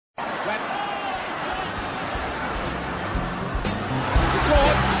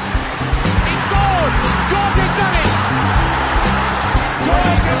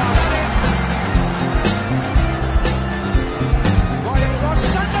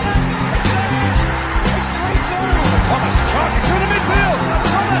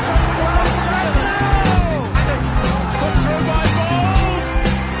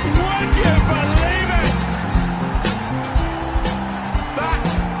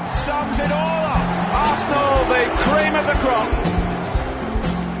it all up. Arsenal, the cream of the crop.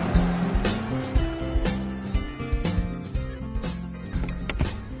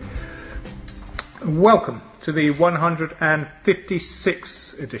 Welcome to the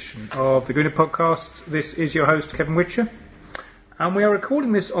 156th edition of the Gooner podcast. This is your host, Kevin Whitcher, and we are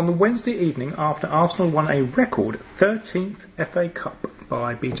recording this on the Wednesday evening after Arsenal won a record 13th FA Cup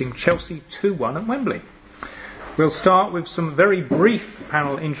by beating Chelsea 2-1 at Wembley. We'll start with some very brief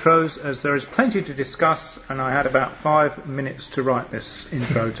panel intros as there is plenty to discuss, and I had about 5 minutes to write this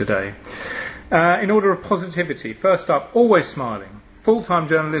intro today. In order of positivity, first up, always smiling, full-time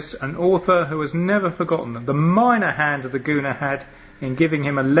journalist and author who has never forgotten the minor hand the Gooner had in giving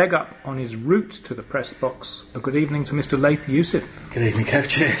him a leg up on his route to the press box. A good evening to Mr. Layth Yousif. Good evening,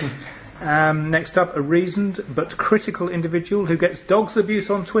 Kev. Next up, a reasoned but critical individual who gets dog's abuse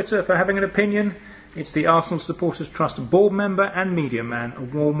on Twitter for having an opinion. It's the Arsenal Supporters Trust board member and media man. A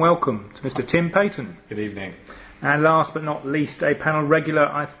warm welcome to Mr. Tim Payton. Good evening. And last but not least, a panel regular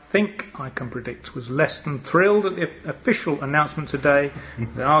I think I can predict was less than thrilled at the official announcement today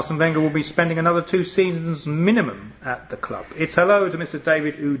that Arsene Wenger will be spending another 2 seasons minimum at the club. It's hello to Mr.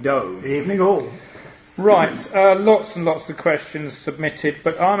 David Oudot. Good evening all. Right, lots and lots of questions submitted,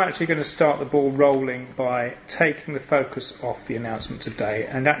 but I'm actually going to start the ball rolling by taking the focus off the announcement today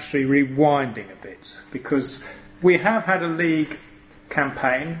and actually rewinding a bit, because we have had a league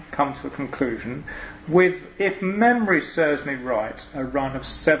campaign come to a conclusion with, if memory serves me right, a run of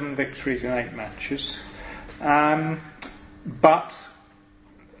 7 victories in 8 matches. But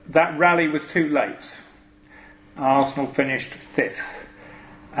that rally was too late. Arsenal finished 5th.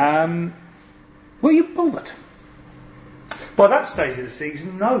 Were you bothered? By that stage of the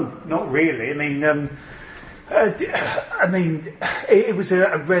season, no, not really. It was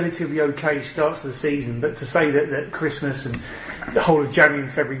a relatively okay start to the season, but to say that Christmas and the whole of January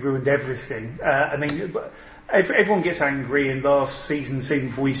and February ruined everything, everyone gets angry, and last season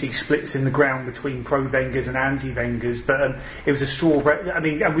before, you see splits in the ground between pro-Wengers and anti-Wengers, but it was a straw.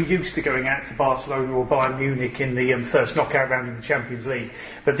 And we're used to going out to Barcelona or Bayern Munich in the first knockout round of the Champions League,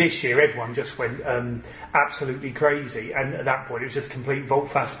 but this year everyone just went absolutely crazy, and at that point it was just a complete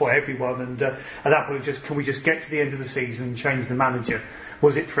volte-face by everyone, and at that point it was just, can we just get to the end of the season and change the manager?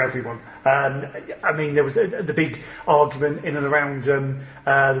 Was it for everyone? There was the big argument in and around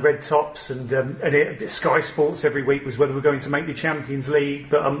the Red Tops and Sky Sports every week was whether we're going to make the Champions League,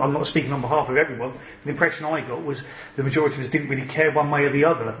 but I'm not speaking on behalf of everyone. The impression I got was the majority of us didn't really care one way or the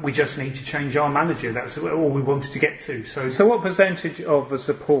other. We just need to change our manager. That's all we wanted to get to. So what percentage of the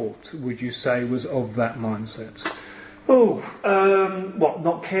support would you say was of that mindset?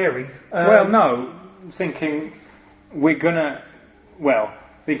 Not caring? Thinking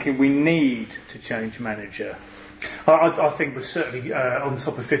thinking we need to change manager. I think we're certainly on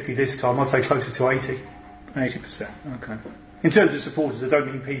top of 50 this time. I'd say closer to 80. 80%, okay. In terms of supporters, I don't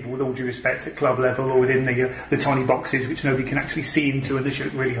mean people, with all due respect, at club level or within the tiny boxes which nobody can actually see into, and they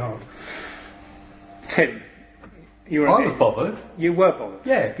shoot really hard. Tim, I was bothered. You were bothered?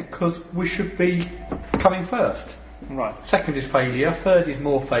 Yeah, because we should be coming first. Right. Second is failure, third is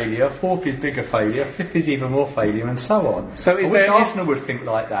more failure, fourth is bigger failure, fifth is even more failure, and so on. So I wish Arsenal would think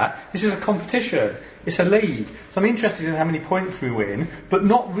like that. This is a competition. It's a league. So I'm interested in how many points we win, but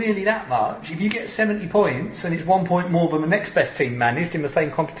not really that much. If you get 70 points and it's 1 point more than the next best team managed in the same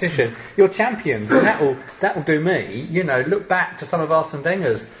competition, you're champions, and that'll do me. Look back to some of Arsene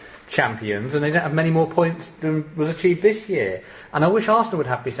Wenger's champions, and they don't have many more points than was achieved this year. And I wish Arsenal would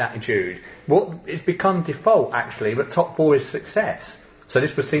have this attitude. It's become default, actually, but top 4 is success. So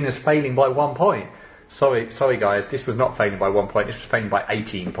this was seen as failing by 1 point. Sorry guys, this was not failing by 1 point, this was failing by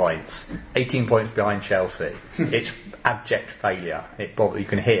 18 points. 18 points behind Chelsea. It's abject failure. You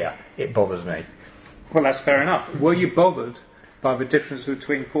can hear, it bothers me. Well, that's fair enough. Were you bothered by the difference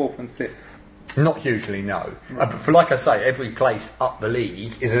between 4th and 5th? Not hugely, no. Right. For like I say, every place up the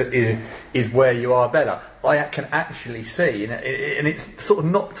league is where you are better. I can actually see, and it's sort of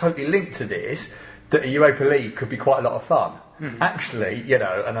not totally linked to this, that a Europa League could be quite a lot of fun. Mm-hmm. Actually,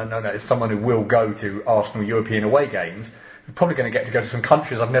 and I know as someone who will go to Arsenal European away games, we're probably going to get to go to some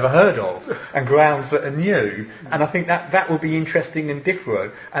countries I've never heard of and grounds that are new, and I think that will be interesting and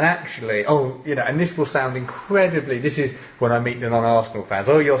different. And actually, and this will sound incredibly, this is when I meet the non-Arsenal fans,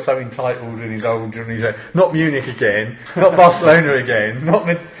 you're so entitled and he's old, and he's not Munich again, not Barcelona again, not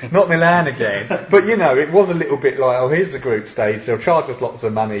Milan again, but it was a little bit like, here's the group stage, they'll charge us lots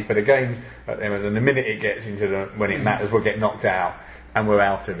of money for the games, and the minute it gets into when it matters, we'll get knocked out and we're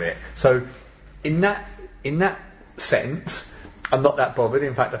out of it. So in that sense, I'm not that bothered.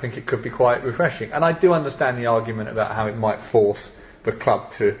 In fact, I think it could be quite refreshing, and I do understand the argument about how it might force the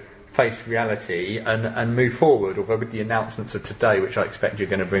club to face reality and move forward. Although with the announcements of today, which I expect you're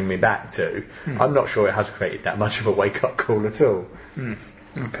going to bring me back to, I'm not sure it has created that much of a wake-up call at all.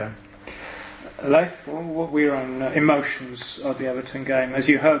 Okay. Layth, what were your own emotions of the Everton game as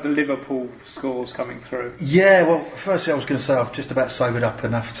you heard the Liverpool scores coming through? Yeah, well, firstly I was going to say I've just about sobered up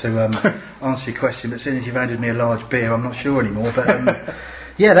enough to answer your question, but as soon as you've handed me a large beer, I'm not sure anymore. But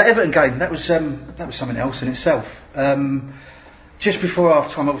yeah, that Everton game, that was something else in itself. Just before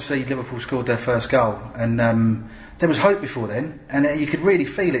half-time, obviously Liverpool scored their first goal, and there was hope before then, and you could really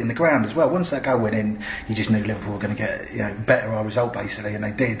feel it in the ground as well. Once that goal went in, you just knew Liverpool were going to get better our result basically, and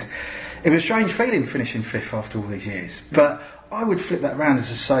they did. It was a strange feeling finishing fifth after all these years, but I would flip that round as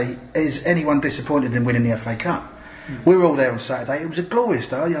to say, is anyone disappointed in winning the FA Cup? We were all there on Saturday. It was a glorious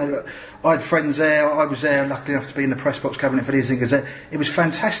day. I had friends there. I was there, lucky enough to be in the press box covering it for the Islington Gazette. It was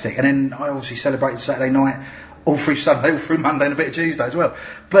fantastic, and then I obviously celebrated Saturday night, all through Sunday, all through Monday, and a bit of Tuesday as well.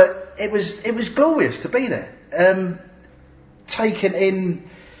 But it was glorious to be there, taken in.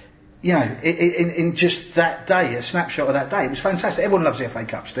 In just that day, a snapshot of that day, it was fantastic. Everyone loves the FA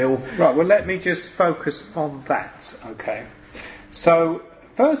Cup still. Right, well, let me just focus on that, okay? So,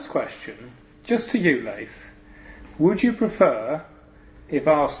 first question, just to you, Layth. Would you prefer if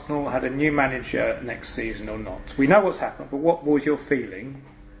Arsenal had a new manager next season or not? We know what's happened, but what was your feeling?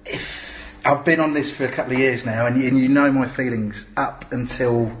 I've been on this for a couple of years now, and you know my feelings up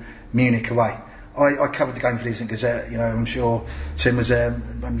until Munich away. I covered the game for the Islington Gazette. I'm sure Tim was there,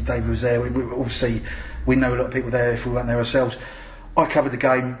 maybe David was there. We know a lot of people there if we weren't there ourselves. I covered the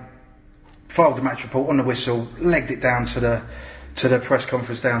game, filed the match report on the whistle, legged it down to the press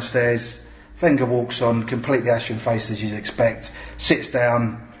conference downstairs. Wenger walks on, completely ashen-faced as you'd expect, sits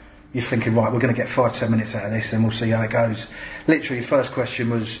down. You're thinking, right, we're going to get 5-10 minutes out of this, and we'll see how it goes. Literally, your first question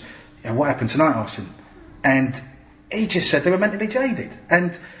was, what happened tonight, Arsene? And he just said they were mentally jaded.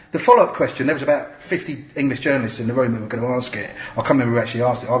 And the follow-up question, there was about 50 English journalists in the room who were going to ask it. I can't remember who actually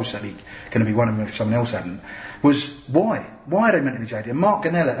asked it. I was certainly going to be one of them if someone else hadn't. Was why? Why are they mentally jaded? And Mark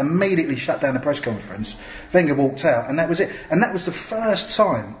Ganella immediately shut down the press conference. Wenger walked out, and that was it. And that was the first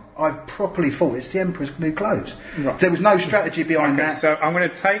time I've properly thought it's the Emperor's new clothes. Right. There was no strategy behind that. So I'm going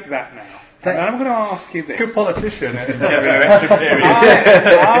to take that now. And I'm going to ask you this. Good politician. There was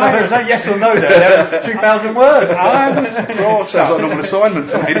no yes or no there was 2,000 words. I was brought Sounds like a normal assignment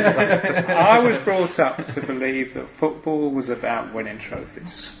for me. I was brought up to believe that football was about winning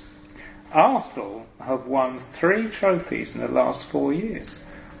trophies. Arsenal have won 3 trophies in the last 4 years.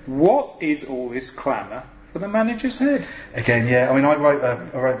 What is all this clamour for the manager's head? Again, yeah. I mean, I wrote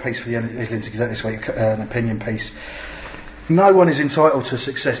a piece for the Islington Gazette this week, an opinion piece. No one is entitled to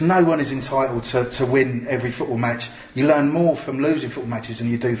success. No one is entitled to win every football match. You learn more from losing football matches than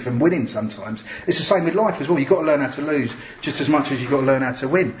you do from winning sometimes. It's the same with life as well. You've got to learn how to lose just as much as you've got to learn how to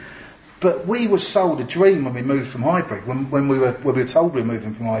win. But we were sold a dream when we moved from Highbury, when we were told we were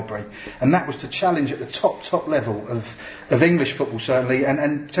moving from Highbury. And that was to challenge at the top level of English football, certainly,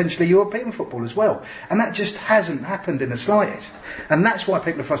 and potentially European football as well. And that just hasn't happened in the slightest. And that's why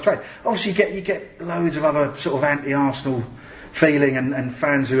people are frustrated. Obviously, you get loads of other sort of anti-Arsenal feeling and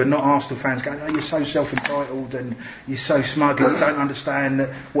fans who are not Arsenal fans going, you're so self-entitled and you're so smug and you don't understand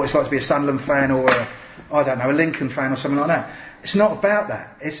what it's like to be a Sunderland fan or a Lincoln fan or something like that. It's not about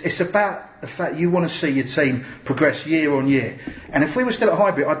that. It's about the fact you want to see your team progress year on year. And if we were still at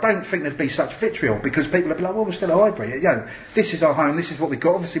Highbury, I don't think there'd be such vitriol because people would be like, well, we're still at Highbury. This is our home, this is what we've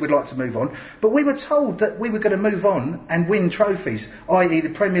got. Obviously, we'd like to move on. But we were told that we were going to move on and win trophies, i.e. the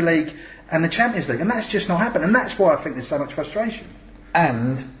Premier League and the Champions League. And that's just not happened. And that's why I think there's so much frustration.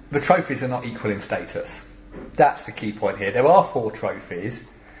 And the trophies are not equal in status. That's the key point here. There are 4 trophies.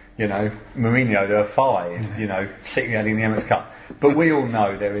 Mourinho, there are 5, sitting in the Emirates Cup. But we all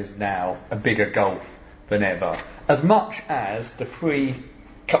know there is now a bigger gulf than ever. As much as the 3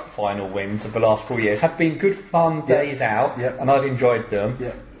 cup final wins of the last 4 years have been good fun days out, and I've enjoyed them,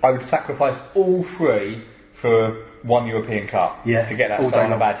 I would sacrifice all 3 for 1 European Cup to get that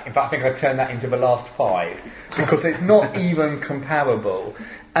style of badge. In fact, I think I'd turn that into the last 5 because it's not even comparable.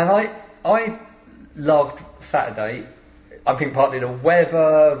 And I loved Saturday. I think partly the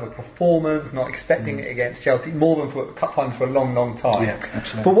weather, the performance, not expecting it against Chelsea, more than for cup finals for a long, long time. Yeah,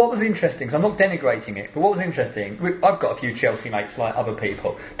 absolutely. But what was interesting, because I'm not denigrating it, but what was interesting, I've got a few Chelsea mates like other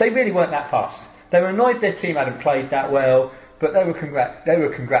people. They really weren't that fussed. They were annoyed their team hadn't played that well. but they were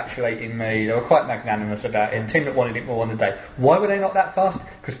congratulating me. They were quite magnanimous about it. A team that wanted it more on the day. Why were they not that fast?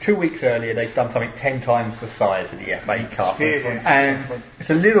 Because 2 weeks earlier they'd done something 10 times the size of the FA Cup, and it's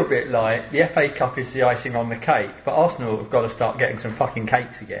a little bit like the FA Cup is the icing on the cake, but Arsenal have got to start getting some fucking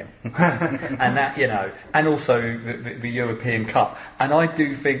cakes again, and that, you know, and also the European Cup. And I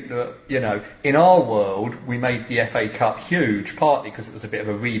do think that, you know, in our world we made the FA Cup huge, partly because it was a bit of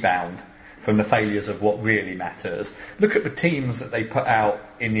a rebound from the failures of what really matters. Look at the teams that they put out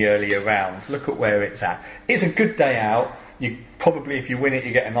in the earlier rounds. Look at where it's at. It's a good day out. You probably, if you win it,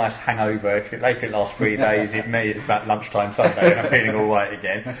 you get a nice hangover. If it lasts 3 days, it's about lunchtime Sunday and I'm feeling all right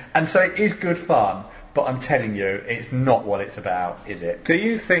again. And so it is good fun, but I'm telling you, it's not what it's about, is it? Do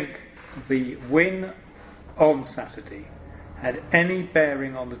you think the win on Saturday had any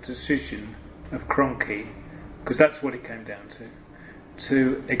bearing on the decision of Kroenke, because that's what it came down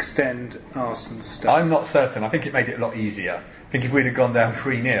to extend Arsene's stay? I'm not certain. I think it made it a lot easier. I think if we'd have gone down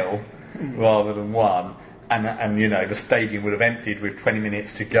 3-0 rather than 1, and you know, the stadium would have emptied with 20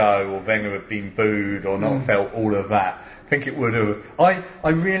 minutes to go, or Wenger had been booed or not felt all of that, I think it would have... I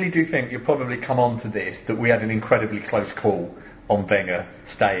really do think you'll probably come on to this, that we had an incredibly close call on Wenger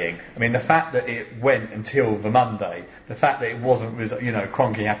staying. I mean, the fact that it went until the Monday, the fact that it wasn't, you know,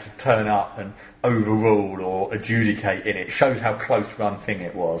 Kroenke had to turn up and overrule or adjudicate in it, shows how close run thing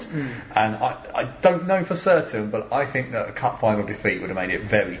it was. And I don't know for certain, but I think that a cup final defeat would have made it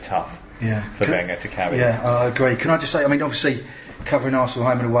very tough for Wenger to carry. Yeah, I agree. Can I just say, I mean, obviously covering Arsenal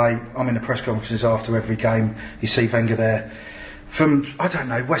home and away, I'm in the press conferences after every game, you see Wenger there. From, I don't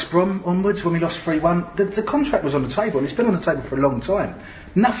know, West Brom onwards, when we lost 3-1, the contract was on the table, and it's been on the table for a long time.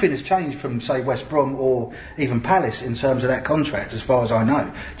 Nothing has changed from, say, West Brom or even Palace in terms of that contract, as far as I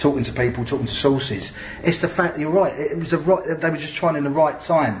know. Talking to people, talking to sources. It's the fact that you're right. It was they were just trying in the right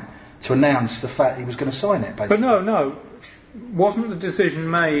time to announce the fact he was going to sign it, basically. But no. Wasn't the decision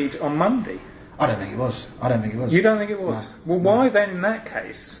made on Monday? I don't think it was. You don't think it was? No. Well, why then, in that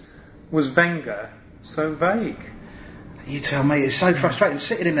case, was Wenger so vague? You tell me. It's so frustrating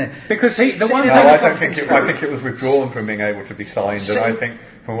sitting in there. Because I think it was withdrawn from being able to be signed, and I think,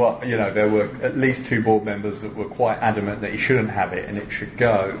 from what, you know, there were at least 2 board members that were quite adamant that he shouldn't have it and it should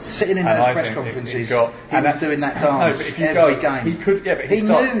go. Sitting in those press conferences, he was doing that dance every game. He could, yeah, but he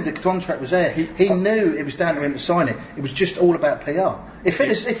knew the contract was there. He knew it was down to him to sign it. It was just all about PR. If it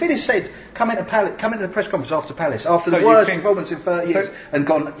had said, come into the press conference after Palace, after the worst performance in 30 years, and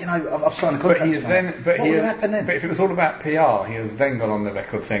gone, you know, I've signed the contract. What would have happened then? But if it was all about PR, he has then gone on the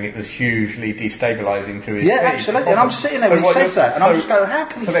record saying it was hugely destabilising to his team. Yeah, absolutely. And I'm sitting there when he says that, and I'm just going, how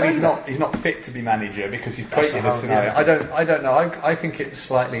can he say that? So then he's not fit to be manager because he's tweeted a scenario. I don't know. I think it's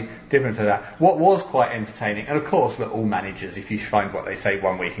slightly different to that. What was quite entertaining, and of course, look, all managers, if you find what they say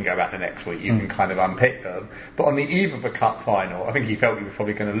one week and go back the next week, you can kind of unpick them. But on the eve of a cup final, I think he felt he was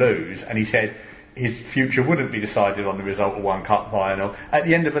probably going to lose, and he said his future wouldn't be decided on the result of one cup final. At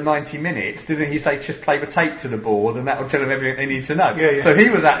the end of the 90 minutes, didn't he say just play the tape to the board and that will tell them everything they need to know? Yeah. So he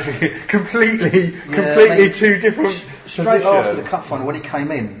was actually completely two different straight positions. after the cup final when he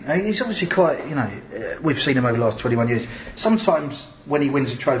came in. I mean, he's obviously quite, you know, we've seen him over the last 21 years. Sometimes when he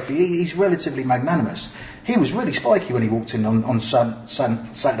wins a trophy, he's relatively magnanimous. He was really spiky when he walked in on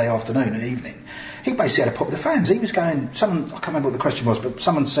Saturday afternoon and evening. He basically had a pop with the fans. He was going, I can't remember what the question was, but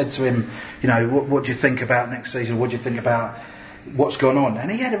someone said to him, you know, what do you think about next season? What do you think about what's gone on?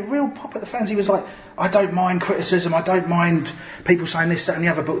 And he had a real pop at the fans. He was like, I don't mind criticism, I don't mind people saying this, that and the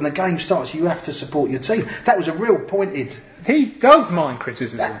other, but when the game starts, you have to support your team. That was a real pointed... He does mind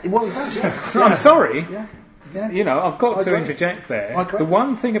criticism. Well, he does, yeah. I'm sorry. Yeah. You know, I've got to interject there. The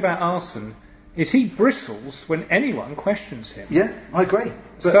one thing about Arsene is he bristles when anyone questions him. Yeah, I agree.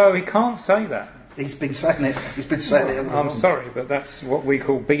 So he can't say that. He's been saying it. I'm sorry, but that's what we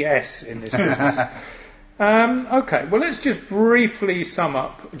call BS in this business. Okay, well, let's just briefly sum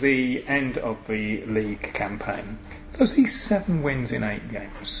up the end of the league campaign. So it's these 7 wins in 8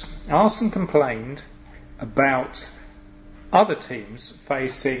 games. Arsene complained about other teams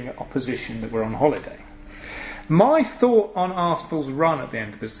facing opposition that were on holiday. My thought on Arsenal's run at the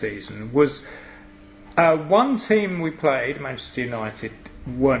end of the season was one team we played, Manchester United,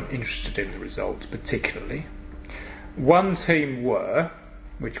 weren't interested in the results particularly. One team were,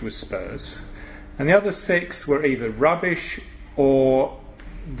 which was Spurs, and the other 6 were either rubbish or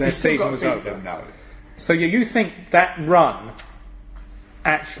their season was over. No. So you think that run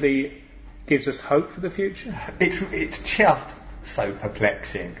actually gives us hope for the future? It's just so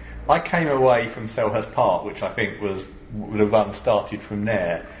perplexing. I came away from Selhurst Park, which I think was the run started from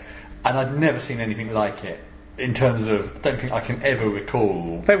there, and I'd never seen anything like it. in terms of, I don't think I can ever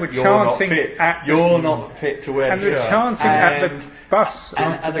recall. They were chanting at you're not fit to wear and the they were shirt. chanting at the bus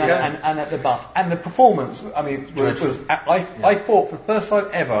and at the bus. And the performance, I mean, I thought for the first time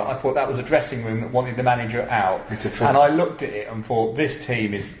ever, I thought that was a dressing room that wanted the manager out. And I looked at it and thought, this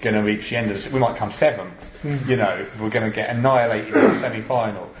team is going to reach the end of this. We might come 7th. You know, we're going to get annihilated in the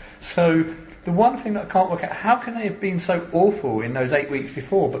semi-final. So the one thing that I can't work out, how can they have been so awful in those 8 weeks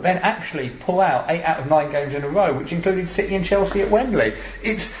before, but then actually pull out 8 out of 9 games in a row, which included City and Chelsea at Wembley?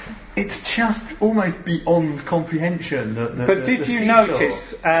 It's just almost beyond comprehension. But did you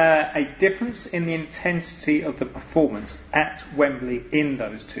notice a difference in the intensity of the performance at Wembley in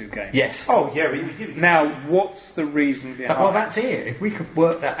those 2 games? Yes. Oh, yeah. Now, what's the reason behind Well, that's it. If we could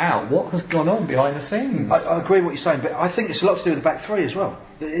work that out, what has gone on behind the scenes? I agree with what you're saying, but I think it's a lot to do with the back 3 as well.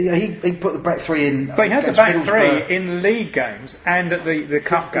 He put the back 3 in. But he had the back 3 in league games and at the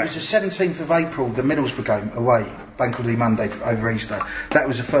cup games. It was the 17th of April, the Middlesbrough game away, Bank Holiday Monday over Easter. That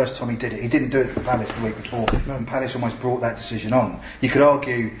was the first time he did it. He didn't do it for Palace the week before, and Palace almost brought that decision on. You could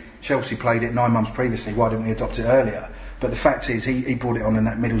argue Chelsea played it 9 months previously. Why didn't we adopt it earlier? But the fact is, he brought it on in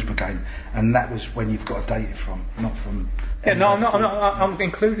that Middlesbrough game, and that was when you've got to date it from, not from. Yeah, no, I'm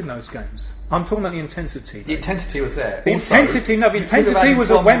including those games. I'm talking about the intensity. The intensity was there. The intensity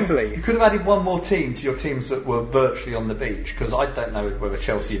was at Wembley. You could have added one more team to your teams that were virtually on the beach, because I don't know whether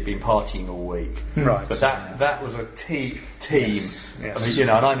Chelsea had been partying all week. Right. But that was a team. Yes. I mean, you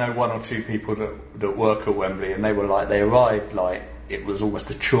know, and I know 1 or 2 people that work at Wembley, and they were like, they arrived like it was almost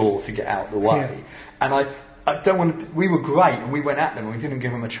a chore to get out the way. Yeah. And I don't want to. We were great, and we went at them, and we didn't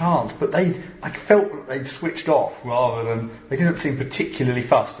give them a chance. But I felt that they'd switched off rather than they didn't seem particularly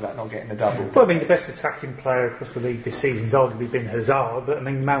fussed about not getting a double. Well, I mean, the best attacking player across the league this season has arguably been Hazard, but I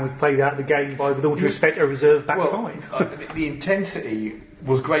mean, the man was played out of the game by, with all due respect, a reserve back 5. The intensity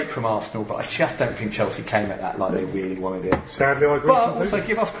was great from Arsenal, but I just don't think Chelsea came at that like they really wanted it. Sadly, I agree. But also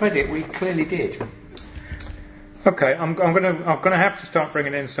give us credit, we clearly did. Okay, I'm going to have to start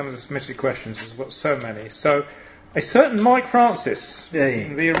bringing in some of the submitted questions. There's got so many. So, a certain Mike Francis,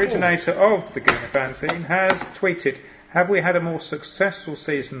 the originator of the Gooner fanzine, has tweeted: "Have we had a more successful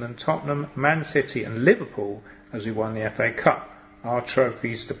season than Tottenham, Man City, and Liverpool as we won the FA Cup? Are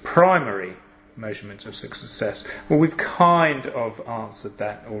trophies the primary measurement of success?" Well, we've kind of answered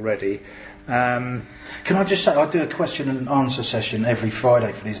that already. Can I just say, I do a question and answer session every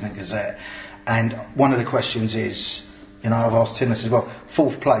Friday for the Islington Gazette. And one of the questions is, you know, I've asked Tim this as well,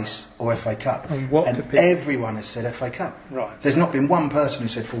 4th place or FA Cup? And everyone has said FA Cup. Right. There's not been one person who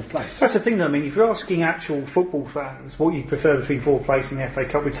said 4th place. That's the thing, though. I mean, if you're asking actual football fans what you prefer between 4th place and the FA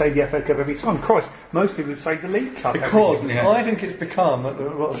Cup, we'd say the FA Cup every time. Christ, most people would say the League Cup. Because I think it's become, what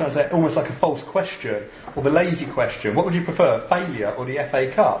I was trying to say, almost like a false question, or the lazy question. What would you prefer, failure or the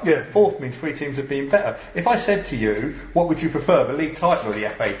FA Cup? Yeah. 4th means 3 teams have been better. If I said to you, what would you prefer, the league title or the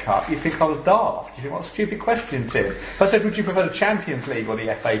FA Cup, you'd think I was daft. You think, what a stupid question, Tim. If I said, would you prefer the Champions League or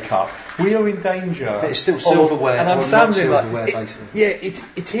the FA Cup, we are in danger. But it's still silverware, and I'm or not sounding silverware, like basically. Yeah,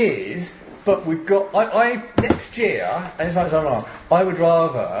 it is. But we've got. I next year, as much as I'm wrong, I would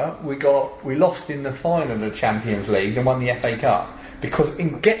rather we lost in the final of the Champions League than won the FA Cup. Because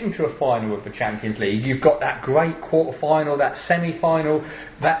in getting to a final of the Champions League, you've got that great quarter-final, that semi-final,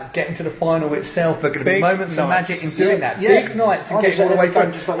 that getting to the final itself. There are going to be moments of magic in doing that. Yeah. Big nights and getting all the way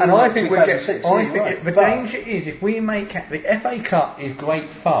through. And I think the danger is if we make the FA Cup is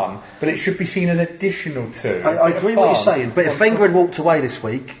great fun, but it should be seen as additional to. I agree with what you're saying, but if Wenger had walked away this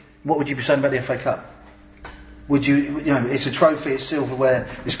week, what would you be saying about the FA Cup? Would you know, it's a trophy, it's silverware,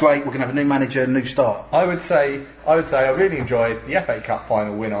 it's great, we're going to have a new manager, a new start. I would say I really enjoyed the FA Cup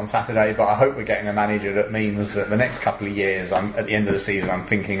final win on Saturday, but I hope we're getting a manager that means that the next couple of years, at the end of the season, I'm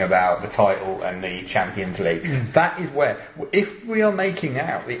thinking about the title and the Champions League. That is where, if we are making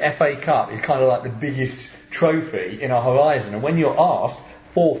out the FA Cup is kind of like the biggest trophy in our horizon, and when you're asked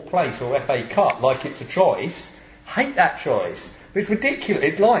 4th place or FA Cup like it's a choice, hate that choice. It's ridiculous.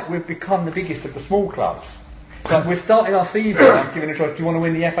 It's like we've become the biggest of the small clubs. Like we're starting our season giving a choice, do you want to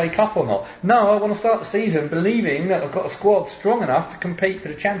win the FA Cup or not? No, I want to start the season believing that I've got a squad strong enough to compete for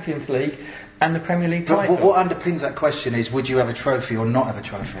the Champions League and the Premier League title. But what underpins that question is, would you have a trophy or not have a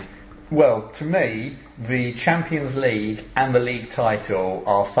trophy? Well, to me, the Champions League and the league title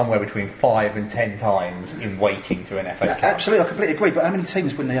are somewhere between 5 and 10 times in waiting to an FA Cup. Absolutely, I completely agree, but how many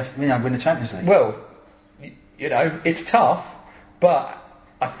teams win the Champions League? Well, you know, it's tough, but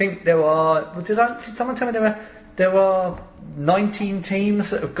I think there are. Did someone tell me there are 19 teams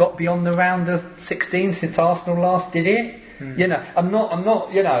that have got beyond the round of 16 since Arsenal last did it? You know, I'm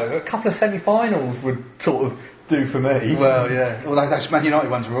not. You know, a couple of semi-finals would sort of do for me. Well, yeah. Well, those Man United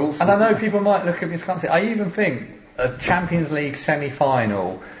ones were awful. And I know people might look at me and say, I even think a Champions League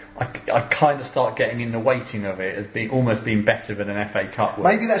semi-final, I kind of start getting in the weighting of it as almost being better than an FA Cup.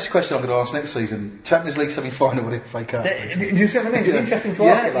 Maybe that's the question I'm going to ask next season. Champions League semi-final with FA Cup. Do you see what I mean? It's interesting to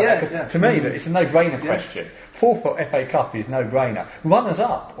ask it like that. Yeah. To me, it's a no-brainer question. Fourth for FA Cup is no-brainer.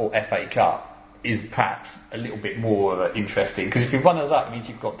 Runners-up or FA Cup is perhaps a little bit more interesting, because if you're runners-up, it means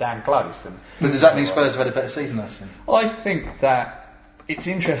you've got damn close. But does that mean Spurs have had a better season this season? I think that it's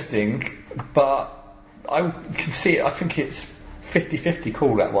interesting, but I can see it. I think it's 50-50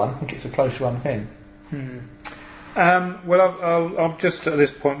 call, that one. I think it's a close one thing. Well, I'll just at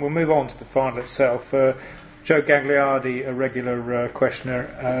this point, we'll move on to the final itself. Joe Gagliardi, a regular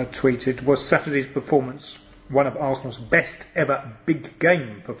questioner, tweeted, was Saturday's performance one of Arsenal's best ever big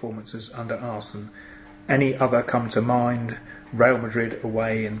game performances under Arsene? Any other come to mind? Real Madrid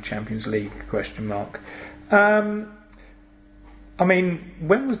away in Champions League? ? I mean,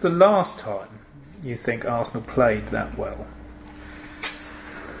 when was the last time you think Arsenal played that well?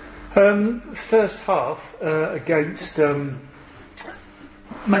 First half against Man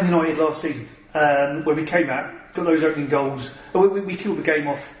United last season, when we came out, got those opening goals. We killed the game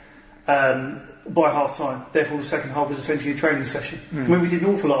off by half time. Therefore, the second half was essentially a training session. I mean, we did an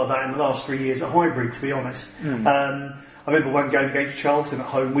awful lot of that in the last 3 years at Highbury, to be honest. I remember one game against Charlton at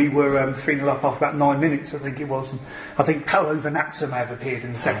home, we were 3-0 up after about 9 minutes, I think it was. And I think Paolo Vanazza may have appeared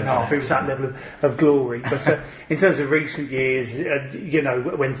in the second half. It was that level of glory. But in terms of recent years,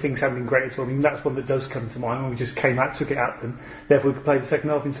 when things haven't been great at all, I mean, that's one that does come to mind when we just came out, took it at them. Therefore, we could play the second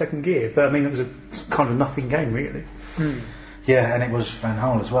half in second gear. But I mean, it was a kind of nothing game, really. Yeah, and it was Van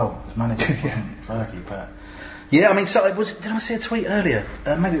Gaal as well, as manager, Fergie. But yeah, I mean, so did I see a tweet earlier?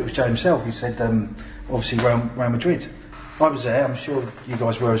 Maybe it was Joe himself who said, obviously Real Madrid. I was there. I'm sure you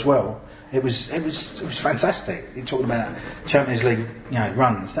guys were as well. It was fantastic. You're talking about Champions League,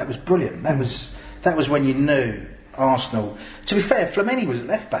 runs. That was brilliant. That was when you knew Arsenal. To be fair, Flamini was at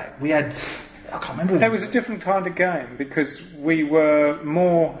left back. We had, I can't remember. It was a different kind of game because we were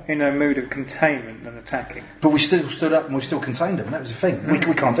more in a mood of containment than attacking. But we still stood up and we still contained them. That was the thing.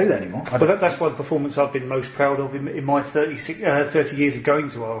 We can't do that anymore. But that's one of the performance I've been most proud of in my 30 years of going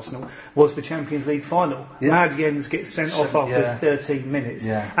to Arsenal was the Champions League final. Mad Jens gets sent off after 13 minutes.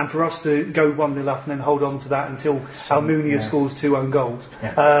 Yeah. And for us to go 1-0 up and then hold on to that until Almunia scores 2 own goals.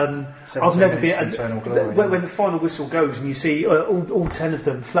 Yeah. I've never been... when the final whistle goes and you see all 10 of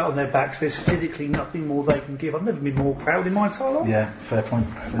them flat on their backs, there's physically nothing more they can give. I've never been more proud in my entire life. Yeah, fair point.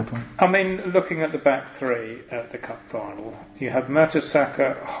 I mean, looking at the back three at the cup final, you have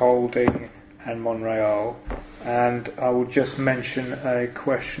Mertesacker, Holding and Monreal, and I will just mention a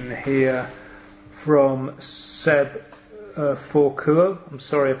question here from Seb Forcourt. I'm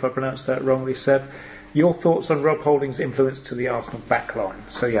sorry if I pronounced that wrongly, Seb. Your thoughts on Rob Holding's influence to the Arsenal backline?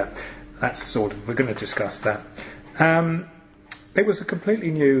 So yeah, that's sort of, we're going to discuss that. It was a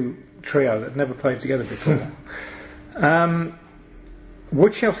completely new trio that had never played together before. Were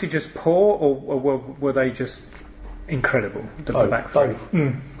Chelsea just poor, or were they just incredible? The back three.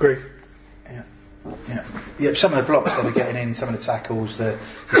 Great. Yeah. Some of the blocks they were getting in, some of the tackles, the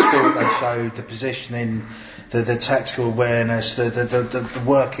spirit they showed, the positioning, the tactical awareness, the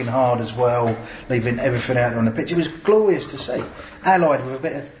working hard as well, leaving everything out there on the pitch. It was glorious to see, allied with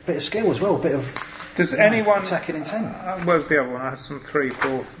a bit of skill as well, a bit of. Does anyone attacking intent? Where's the other one? I had some 3,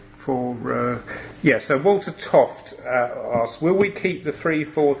 4. So Walter Toft asks, will we keep the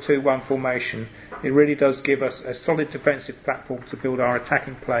 3-4-2-1 formation? It really does give us a solid defensive platform to build our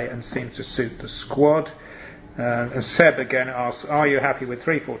attacking play and seems to suit the squad. And Seb again asks, are you happy with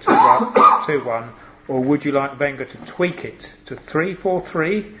 3-4-2-1 or would you like Wenger to tweak it to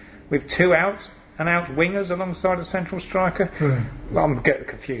 3-4-3 with 2 out wingers alongside a central striker? I'm getting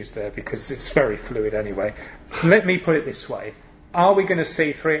confused there because it's very fluid anyway. Let me put it this way. Are we going to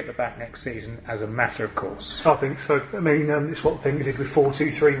see 3 at the back next season as a matter of course? I think so. I mean, it's what Wenger did with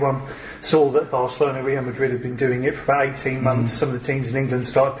 4-2-3-1. Saw that Barcelona, Real Madrid had been doing it for about 18 months. Some of the teams in England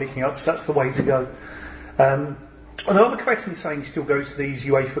started picking up, so that's the way to go. Although I'm correct in saying he still goes to these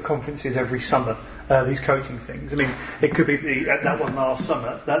UEFA conferences every summer, these coaching things. I mean, it could be that one last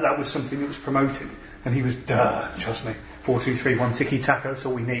summer, that was something that was promoted. And he was, trust me, 4-2-3-1, tiki-taka, that's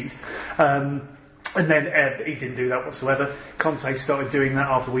all we need. And then he didn't do that whatsoever. Conte started doing that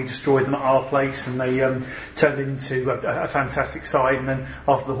after we destroyed them at our place, and they turned into a fantastic side. And then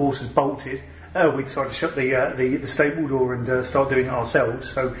after the horses bolted, we decided to shut the stable door and start doing it ourselves.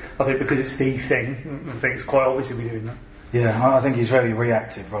 So I think because it's the thing, I think it's quite obvious to be doing that. Yeah, I think he's very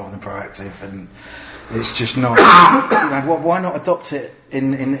reactive rather than proactive, and It's just not. Why not adopt it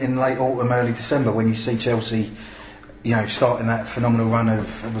in late autumn, early December when you see Chelsea, starting that phenomenal run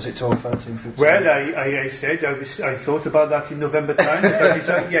of, was it 12, 13, 15? Well, I said I thought about that in November time, but I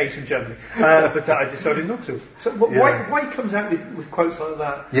decided, it's in Germany, but I decided not to. So why he comes out with quotes like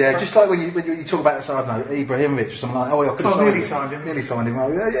that? Yeah, just like when you talk about, I don't know, Ibrahimovic or something like, I could have nearly signed him. Nearly signed him. Oh,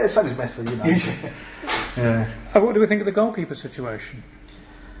 yeah, same as Messi, Yeah. What do we think of the goalkeeper situation?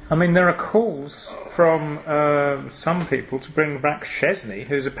 I mean, there are calls from some people to bring back Szczesny,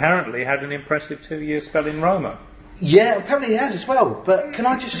 who's apparently had an impressive 2-year spell in Roma. Yeah, apparently he has as well. But can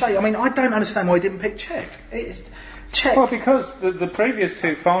I just say, I don't understand why he didn't pick Czech. Czech. Well, because the previous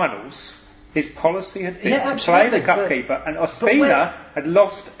 2 finals, his policy had been to play the cupkeeper, and Ospina had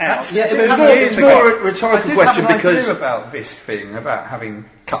lost out. Yeah, it's more a rhetorical question because I did have an idea about this thing about having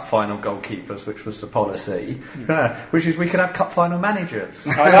cup final goalkeepers, which was the policy, which is we could have cup final managers. Who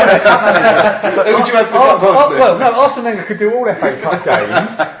would you have for cup final? Well, no, Arsene Wenger could do all FA Cup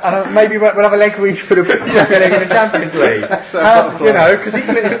games, and maybe we'll have a leg each for the Premier League and the Champions League. Because he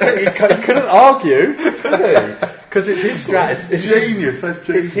couldn't argue, could he? Because it's his strategy. It's genius. That's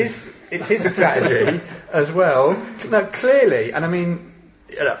genius. It's his strategy as well. No, clearly, and I mean,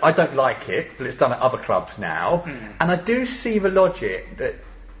 I don't like it, but it's done at other clubs now, and I do see the logic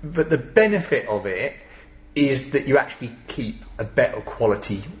but the benefit of it is that you actually keep a better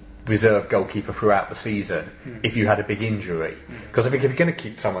quality reserve goalkeeper throughout the season if you had a big injury. Because I think if you're going to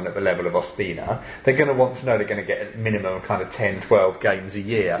keep someone at the level of Ospina, they're going to want to know they're going to get a minimum kind of 10, 12 games a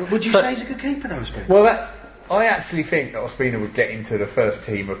year. Would you say he's a good keeper though, Ospina? Well, I actually think that Ospina would get into the first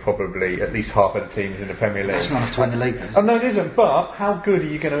team of probably at least half of the teams in the Premier League. That's not enough to win the league, though. Oh, no, it isn't. But how good are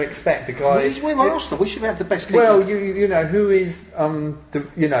you going to expect a guy? We're Arsenal. We should have the best keeper. Well, who is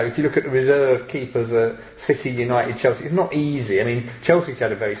if you look at the reserve keepers at City, United, Chelsea, it's not easy. I mean, Chelsea's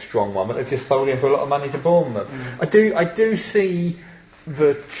had a very strong one, but they've just sold him for a lot of money to Bournemouth. I do see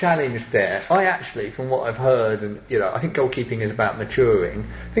the challenge there. I actually, from what I've heard, and I think goalkeeping is about maturing.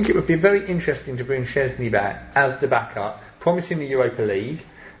 I think it would be very interesting to bring Szczesny back as the backup, promising the Europa League,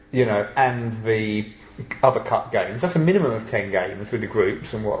 and the other cup games. That's a minimum of 10 games with the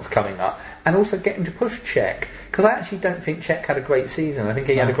groups and what's coming up, and also get him to push Czech, because I actually don't think Czech had a great season. I think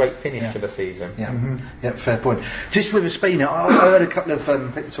he had a great finish to the season. Yeah, fair point. Just with Ospina, I heard a couple of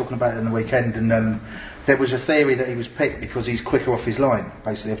people talking about it in the weekend, and there was a theory that he was picked because he's quicker off his line.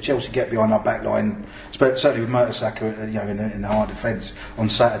 Basically, if Chelsea get behind our back line, certainly with Mertesacker, in the hard defence on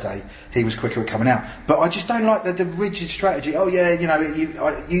Saturday, he was quicker at coming out. But I just don't like the rigid strategy. Oh yeah,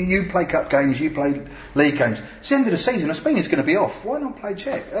 you play cup games, you play league games. It's the end of the season. Ospina's going to be off. Why not play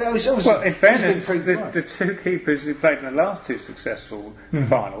Czech? Well, in fairness, the 2 keepers who played in the last 2 successful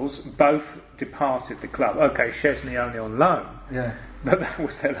finals both departed the club. Okay, Szczesny only on loan. Yeah. But that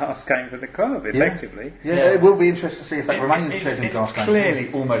was their last game for the club, effectively. Yeah, it will be interesting to see if that remains Szczesny's last game. It's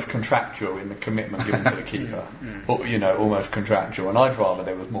clearly almost contractual in the commitment given to the keeper. Almost contractual. And I'd rather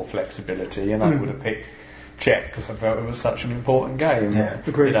there was more flexibility, and I would have picked Czech because I felt it was such an important game. Yeah,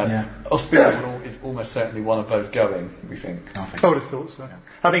 agreed. Ospina is almost certainly one of those going, we think. I would have thought so.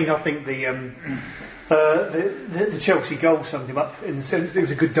 I think the Chelsea goal summed him up in the sense that it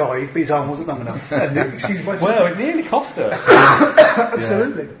was a good dive, but his arm wasn't long enough. Well, it nearly cost us.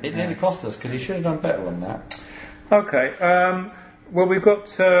 Absolutely. It nearly cost us because he should have done better on that. Okay. Well, we've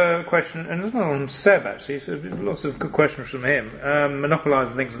got a question, and there's another on Seb actually, so there's lots of good questions from him.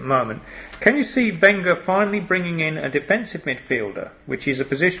 Monopolising things at the moment. Can you see Wenger finally bringing in a defensive midfielder, which is a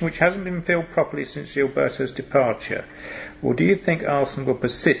position which hasn't been filled properly since Gilberto's departure? Or do you think Arsenal will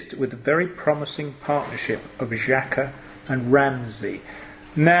persist with the very promising partnership of Xhaka and Ramsey?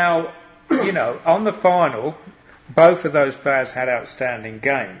 Now, on the final, both of those players had outstanding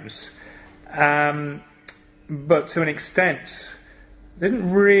games, but to an extent,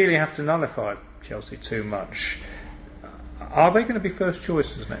 didn't really have to nullify Chelsea too much. Are they going to be first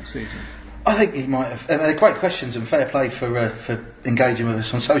choices next season? I think he might have. They're great questions, and fair play for engaging with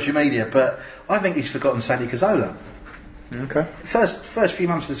us on social media. But I think he's forgotten Santi Cazorla. Okay. First few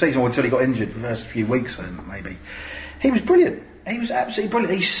months of the season, or until he got injured, the first few weeks maybe, he was brilliant. He was absolutely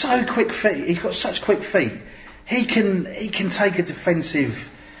brilliant. He's so quick feet. He's got such quick feet. He can take a defensive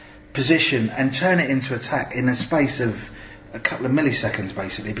position and turn it into attack in a space of a couple of milliseconds,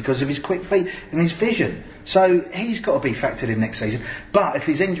 basically, because of his quick feet and his vision. So he's got to be factored in next season. But if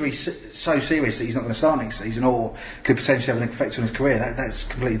his injury's so serious that he's not going to start next season, or could potentially have an effect on his career, that's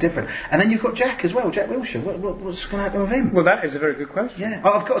completely different. And then you've got Jack as well, Jack Wilshere. What's going to happen with him? Well, that is a very good question. Yeah,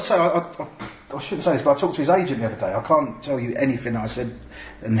 I've got to say, I shouldn't say this, but I talked to his agent the other day. I can't tell you anything that I said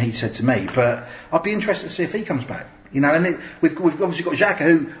and he said to me, but I'd be interested to see if he comes back. You know, and we've obviously got Xhaka,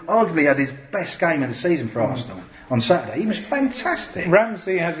 who arguably had his best game of the season for Arsenal on Saturday. He was fantastic.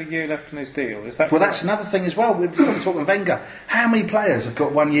 Ramsey has a year left on his deal. Is that well? correct? That's another thing as well. We've got talking Wenger. How many players have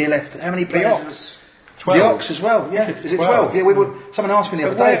got 1 year left? How many players? 12. The Ox as well. Yeah, is it 12? Yeah, someone asked me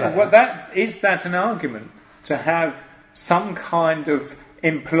the other day about that. Is that an argument to have some kind of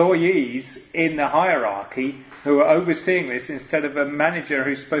employees in the hierarchy who are overseeing this instead of a manager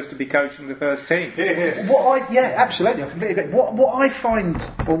who's supposed to be coaching the first team? Yeah, absolutely. I completely agree. What I find,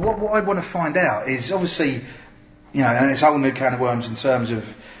 or what I want to find out is obviously, you know, and it's a whole new can of worms in terms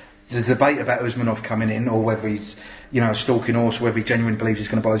of the debate about Usmanov coming in, or whether he's, you know, a stalking horse, or whether he genuinely believes he's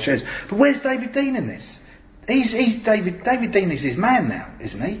going to buy the shares. But where's David Dean in this? He's David Dean is his man now,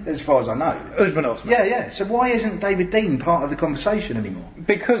 isn't he? As far as I know. Usmanov's man. Yeah. So why isn't David Dean part of the conversation anymore?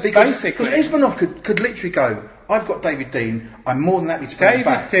 Because basically, because Usmanov could literally go, I've got David Dean, I'm more than happy to bring him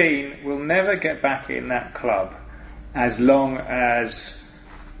back. David Dean will never get back in that club as long as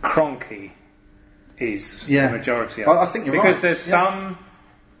Kroenke is the majority of it. I think you're right. Because there's some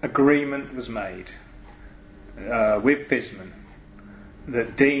agreement was made with Visman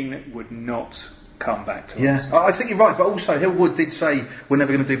that Dean would not come back to us. I think you're right, but also Hillwood did say we're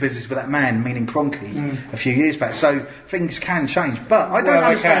never going to do business with that man, meaning Kroenke, a few years back. So things can change. But I don't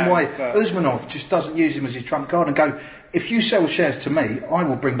understand why Usmanov just doesn't use him as his trump card and go, if you sell shares to me, I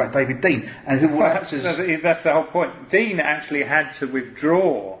will bring back David Dean. And who will act as... That's the whole point. Dean actually had to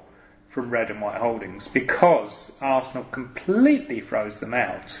withdraw from Red and White Holdings because Arsenal completely froze them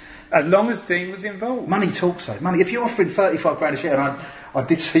out, as long as Dean was involved. Money talks, though. Money. If you're offering 35 grand a share, and I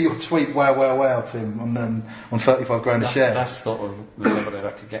did see your tweet, wow, to him on 35 grand a share. That's sort of the level they'd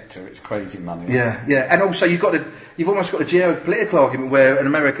have to get to. It's crazy money. Yeah. And also you've almost got a geopolitical argument where an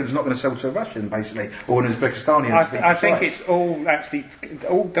American's not going to sell to a Russian, basically, or an Uzbekistani. I think it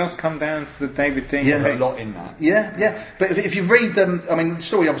all does come down to the David Dean thing. There's a lot in that. Yeah. But if you read them, I mean, the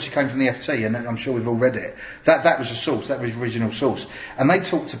story obviously came from the FT, and I'm sure we've all read it. That was a source. That was the original source, and they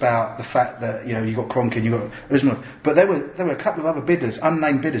talked about the fact that, you know, you got Kroenke and you got Usmanov, but there were a couple of other bidders,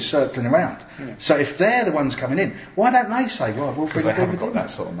 unnamed bidders, circling around. Yeah. So if they're the ones coming in, why don't they say, well, we'll bring they haven't got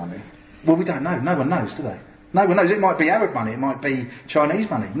that sort of money? Well, we don't know. No one knows, do they? No one knows. It might be Arab money. It might be Chinese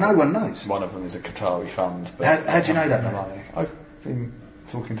money. No one knows. One of them is a Qatari fund. How do you know that, though? I've been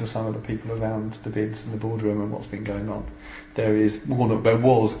talking to some of the people around the bids in the boardroom and what's been going on. There is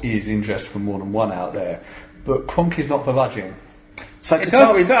interest from more than one out there, but Kroenke's not budging. So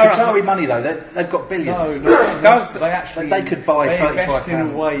Qatari money, though, they've got billions. They could buy 35 invest in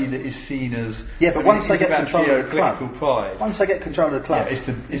a way that is seen as... Yeah, but once they get control of the club... Pride. Once they get control of the club...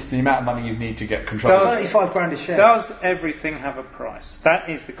 Yeah, it's the amount of money you need to get control of 35 grand a share. Does everything have a price? That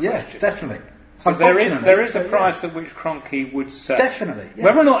is the question. Yeah, definitely. So there is a price at which Kroenke would sell. Definitely. Yeah.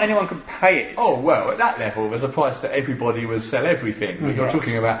 Whether or not anyone can pay it. Oh, well, at that level, there's a price that everybody would sell everything. But you're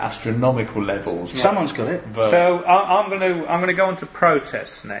talking about astronomical levels. Someone's got it. So I'm going to go on to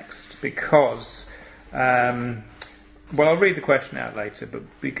protests next because, I'll read the question out later, but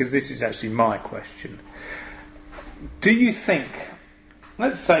because this is actually my question. Do you think,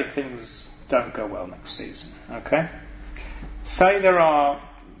 let's say things don't go well next season, okay? Say there are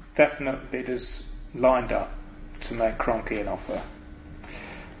definite bidders lined up to make Kroenke an offer.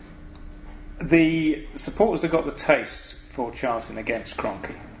 The supporters have got the taste for chanting against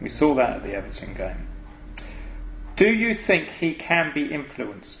Kroenke. We saw that at the Everton game. Do you think he can be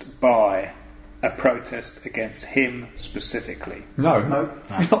influenced by a protest against him specifically? No.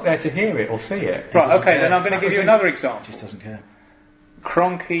 He's not there to hear it or see it. Right, okay, then I'm going to give you another example. He just doesn't care.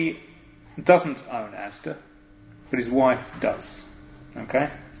 Kroenke doesn't own Asda, but his wife does. Okay?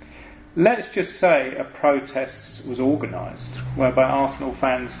 Let's just say a protest was organised whereby Arsenal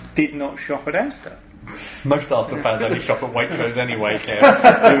fans did not shop at Asda. Most Arsenal fans only shop at Waitrose anyway, Kev.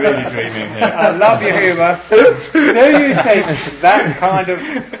 You're really dreaming here. I love your humour. Do you think that kind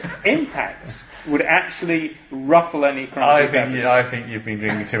of impact would actually ruffle any Kroenke? I think you've been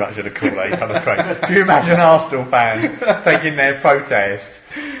drinking too much of the Kool-Aid, I'm afraid. Can you imagine Arsenal fans taking their protest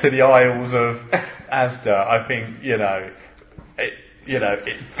to the aisles of Asda? I think,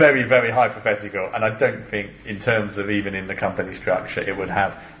 it's very, very hypothetical, and I don't think, in terms of even in the company structure, it would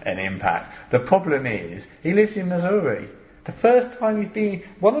have an impact. The problem is, he lives in Missouri. The first time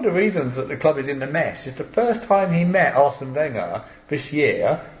one of the reasons that the club is in the mess is the first time he met Arsene Wenger, this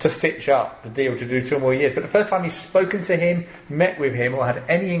year to stitch up the deal to do 2 more years. But the first time he's spoken to him, met with him, or had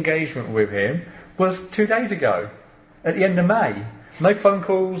any engagement with him was 2 days ago, at the end of May. No phone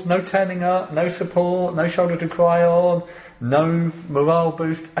calls, no turning up, no support, no shoulder to cry on, no morale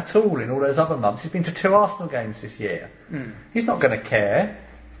boost at all in all those other months. He's been to 2 Arsenal games this year. He's not going to care.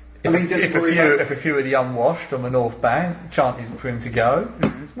 If a few of the unwashed on the North Bank chanting for him to go,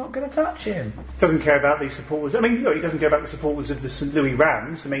 he's not going to touch him. Doesn't care about these supporters. I mean, look, he doesn't care about the supporters of the St. Louis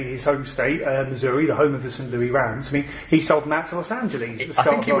Rams. I mean, his home state, Missouri, the home of the St. Louis Rams. I mean, he sold them out to Los Angeles at the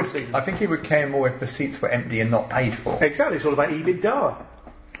start of last season. I think he would care more if the seats were empty and not paid for. Exactly, it's all about EBITDA.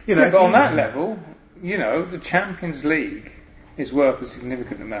 But on that level, the Champions League is worth a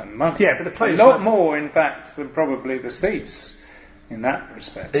significant amount of money. Yeah, but the players... A lot more, in fact, than probably the seats. In that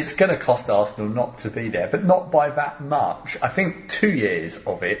respect, it's going to cost Arsenal not to be there, but not by that much. I think 2 years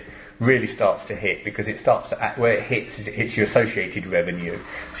of it really starts to hit, because it starts to act where it hits is it hits your associated revenue.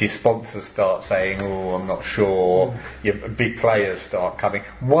 So your sponsors start saying, "Oh, I'm not sure." Your big players start coming.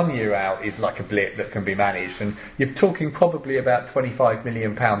 1 year out is like a blip that can be managed, and you're talking probably about £25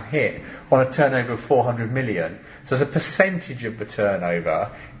 million hit on a turnover of 400 million. So as a percentage of the turnover,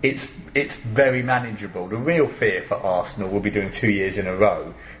 it's very manageable. The real fear for Arsenal will be doing 2 years in a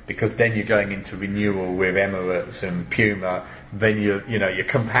row, because then you're going into renewal with Emirates and Puma. Then you're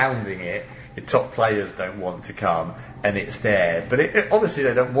compounding it. Your top players don't want to come, and it's there. But obviously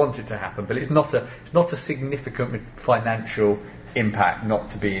they don't want it to happen. But it's not a significant financial impact not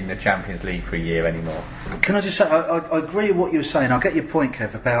to be in the Champions League for a year anymore. Can I just say, I agree with what you were saying. I get your point,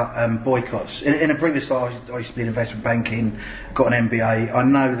 Kev, about boycotts. In a previous life, I used to be in investment banking, got an MBA. I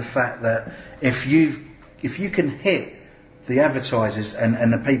know the fact that if you can hit the advertisers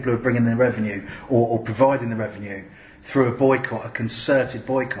and the people who are bringing the revenue or providing the revenue through a boycott, a concerted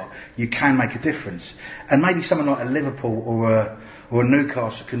boycott, you can make a difference. And maybe someone like a Liverpool or a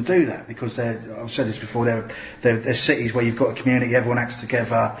Newcastle can do that, because I've said this before, they're cities where you've got a community, everyone acts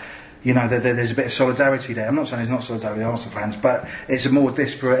together, there's a bit of solidarity there. I'm not saying there's not solidarity with Arsenal fans, but it's a more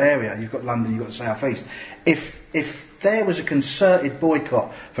disparate area. You've got London, you've got the South East. If there was a concerted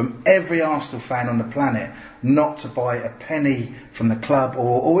boycott from every Arsenal fan on the planet not to buy a penny from the club,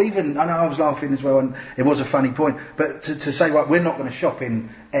 or even, I know I was laughing as well and it was a funny point, but to say, right, we're not going to shop in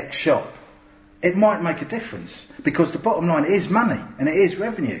X shop, it might make a difference, because the bottom line is money and it is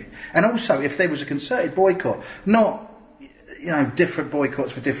revenue. And also, if there was a concerted boycott, not different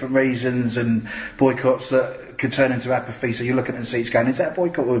boycotts for different reasons, and boycotts that could turn into apathy, so you're looking at the seats going, is that a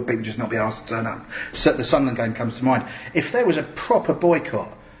boycott, or would people just not be asked to turn up? So the Sunderland game comes to mind. If there was a proper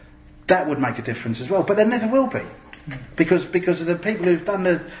boycott, that would make a difference as well, but there never will be, because of the people who've done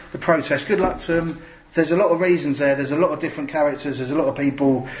the protest. Good luck to them. There's a lot of reasons there. There's a lot of different characters. There's a lot of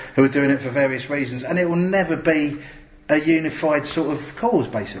people who are doing it for various reasons, and it will never be a unified sort of cause,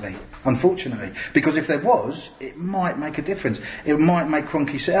 basically, unfortunately. Because if there was, it might make a difference. It might make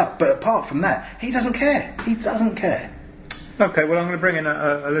Kroenke sit up. But apart from that, he doesn't care. He doesn't care. Okay, well, I'm going to bring in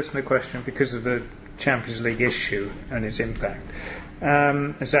a listener question because of the Champions League issue and its impact.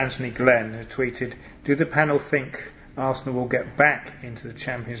 It's Anthony Glenn who tweeted, "Do the panel think Arsenal will get back into the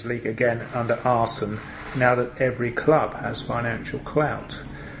Champions League again under Arsene now that every club has financial clout?"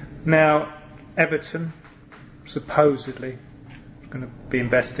 Now, Everton supposedly going to be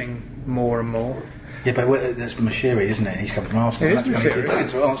be more and more. Yeah, but that's Moshiri, isn't it? He's come from Arsenal. It is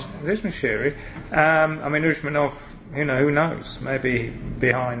Moshiri. It is Moshiri. I mean, Usmanov, who knows? Maybe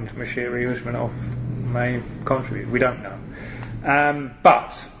behind Moshiri, Usmanov may contribute. We don't know.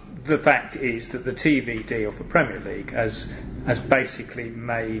 But the fact is that the TV deal for Premier League has basically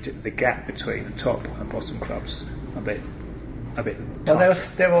made the gap between the top and bottom clubs a bit. Well,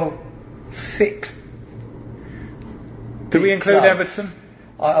 there are 6. Do we include clubs. Everton?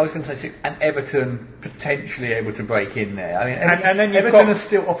 I was going to say 6, and Everton potentially able to break in there. I mean, and then Everton are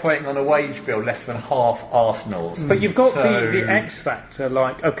still operating on a wage bill less than half Arsenal's. But you've got the X factor,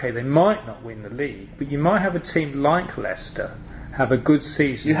 like, okay, they might not win the league, but you might have a team like Leicester have a good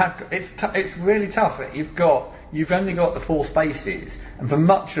season. It's really tough. You've only got the 4 spaces, and for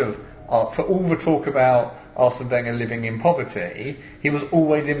much of for all the talk about Arsene Wenger living in poverty, he was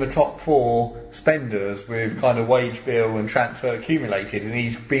always in the top 4 spenders with kind of wage bill and transfer accumulated, and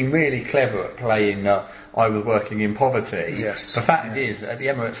he's been really clever at playing I was working in poverty. Yes. The fact is, at the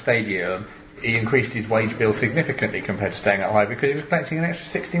Emirates Stadium, he increased his wage bill significantly compared to staying at Highbury because he was collecting an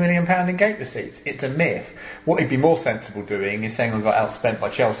extra £60 million in gate receipts. It's a myth. What he'd be more sensible doing is saying he got outspent by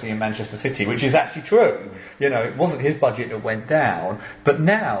Chelsea and Manchester City, which is actually true. You know, it wasn't his budget that went down, but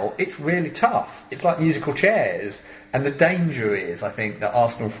now it's really tough. It's like musical chairs. And the danger is, I think, that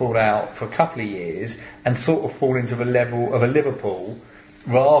Arsenal fall out for a couple of years and sort of fall into the level of a Liverpool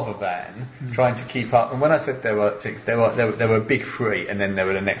rather than trying to keep up. And when I said there were a big three, and then there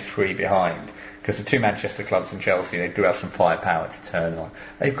were the next three behind, because the two Manchester clubs and Chelsea, they do have some firepower to turn on.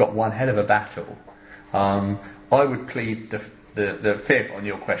 They've got one hell of a battle. I would plead the fifth on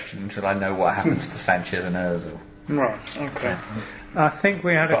your question until I know what happens to Sanchez and Ozil. Right. Okay. I think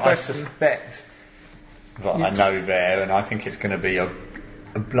we had a but question. I suspect that I know there, and I think it's going to be a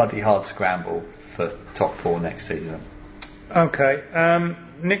bloody hard scramble for top four next season. Okay,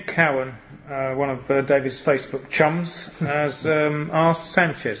 Nick Cowan, one of David's Facebook chums, has asked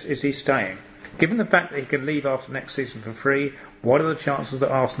Sanchez, is he staying? Given the fact that he can leave after next season for free, what are the chances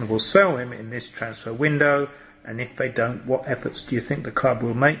that Arsenal will sell him in this transfer window? And if they don't, what efforts do you think the club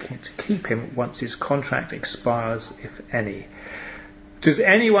will make to keep him once his contract expires, if any? Does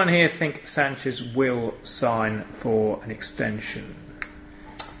anyone here think Sanchez will sign for an extension?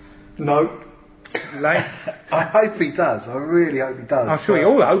 No. Layth? I hope he does. I really hope he does. I'm sure you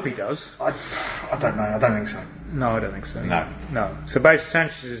all hope he does. I don't know. I don't think so. No, I don't think so. No. So basically,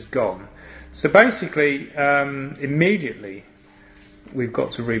 Sanchez is gone. So basically, immediately, we've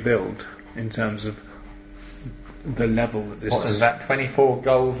got to rebuild in terms of the level that this. What was that? 24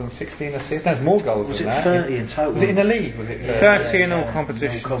 goals and 16 assists. There's more goals Was than it that. 30 in total? Was it in the league? Was it 30 in all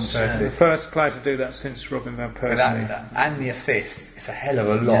competitions? In all competitions. The first player to do that since Robin van Persie. And the assists, it's a hell of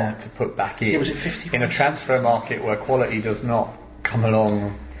a lot to put back in. Yeah, was it 50? In a transfer market where quality does not come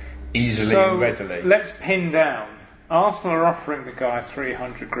along easily So and readily. let's pin down. Arsenal are offering the guy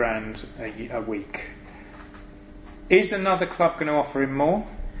 300 grand a week. Is another club going to offer him more?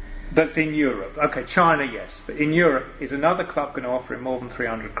 That's in Europe. Okay, China, yes. But in Europe, is another club going to offer him more than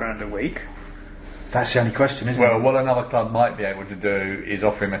 300 grand a week? That's the only question, isn't Well, it? what another club might be able to do is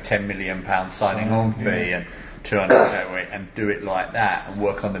offer him a £10 million signing on fee and 200 and do it like that and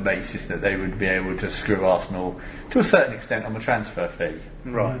work on the basis that they would be able to screw Arsenal to a certain extent on the transfer fee.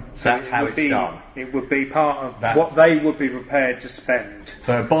 Right. So that's how it's done. It would be part of That- what they would be prepared to spend.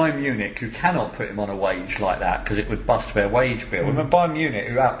 So Bayern Munich, who cannot put him on a wage like that because it would bust their wage bill, but Bayern Munich,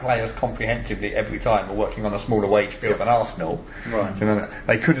 who outplay us comprehensively every time, are working on a smaller wage bill than Arsenal. Right. Do you know,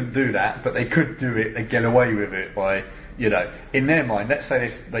 they couldn't do that, but they could do it. They get away with it by, you know, in their mind. Let's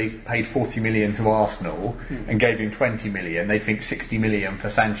say they paid 40 million to Arsenal and gave him 20 million. They think 60 million for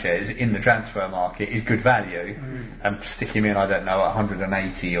Sanchez in the transfer market is good value, and stick him in, I don't know, at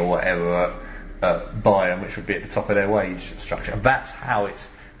 180 or whatever at Bayern, which would be at the top of their wage structure. That's how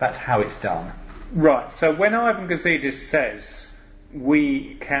it's done. Right, so when Ivan Gazidis says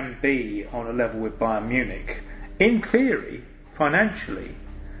we can be on a level with Bayern Munich, in theory, financially,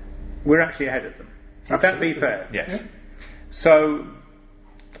 we're actually ahead of them. Would that be fair? Yes. Yeah. So,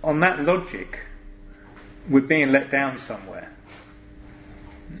 on that logic, we're being let down somewhere.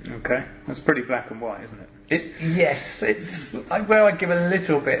 Okay, that's pretty black and white, isn't it? Yes, it's where I give a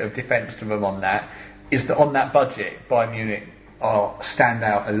little bit of defence to them on that is that on that budget, Bayern Munich stand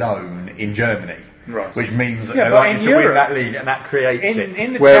out alone in Germany, Right. which means that Yeah, they're but likely in to Europe, win that league, and that creates it.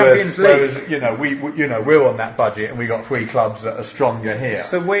 in the Champions League, whereas we're on that budget, and we got three clubs that are stronger here.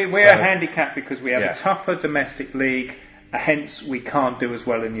 so we're handicapped because we have a tougher domestic league, hence we can't do as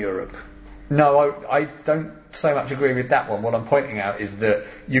well in Europe. No, I don't so much agree with that one. What I'm pointing out is that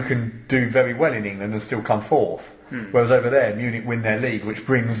you can do very well in England and still come fourth. Whereas over there, Munich win their league, which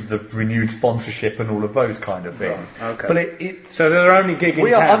brings the renewed sponsorship and all of those kind of things. Right, okay. But So they're only gig in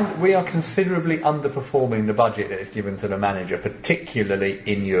town. we are considerably underperforming the budget that is given to the manager, particularly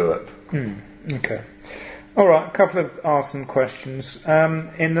in Europe. Okay. All right, a couple of Arsene questions.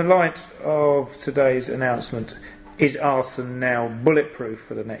 In the light of today's announcement, is Arsene now bulletproof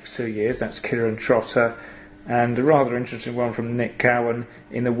for the next 2 years? That's Kieran Trotter. And a rather interesting one from Nick Cowan.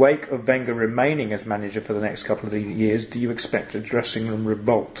 In the wake of Wenger remaining as manager for the next couple of years, do you expect a dressing room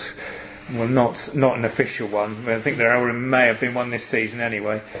revolt? Well, not an official one. I think there may have been one this season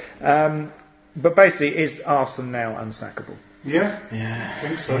anyway. But basically, is Arsene now unsackable? Yeah. Yeah. I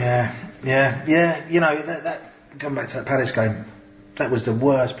think so. Yeah. You know, that going back to that Palace game, that was the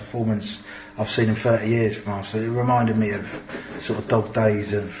worst performance I've seen in 30 years from Arsenal. It reminded me of sort of dog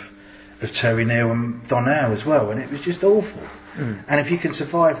days of Terry Neal and Donnell as well, and it was just awful. And if you can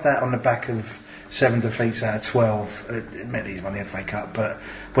survive that on the back of 7 defeats out of 12, admittedly he's won the FA Cup, but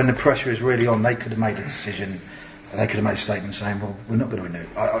when the pressure is really on, they could have made a decision They could have made a statement saying, well, we're not going to win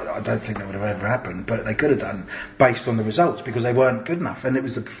it. I don't think that would have ever happened, but they could have done based on the results because they weren't good enough, and it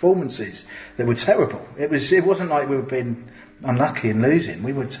was the performances that were terrible. It wasn't like we were being unlucky and losing.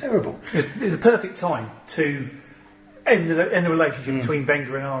 We were terrible. It was the perfect time to end the relationship between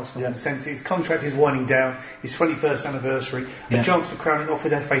Wenger and Arsenal in the sense that his contract is winding down, his 21st anniversary, a chance to crown it off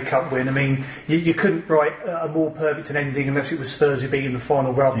with FA Cup win. I mean, you couldn't write a more perfect an ending unless it was Spurs who beat in the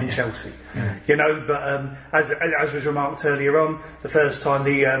final rather than Chelsea. You know, but as was remarked earlier on, the first time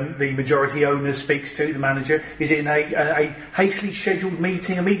the majority owner speaks to the manager is in a hastily scheduled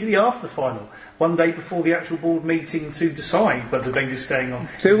meeting immediately after the final, one day before the actual board meeting to decide whether Wenger's staying on.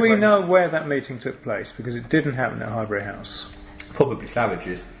 Do we know where that meeting took place? Because it didn't happen at Highbury House. Probably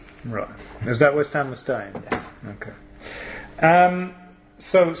Claridge's. Right. Is that where Stan was staying? Yes. Okay.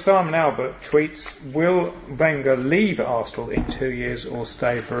 So Simon Albert tweets, will Wenger leave Arsenal in 2 years or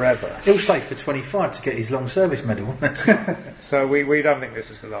stay forever? He'll stay for 25 to get his long service medal. So we don't think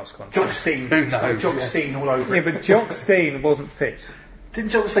this is the last contract. Jock Stein. Who knows? Jock Stein all over Yeah, it. but Jock Stein wasn't fit.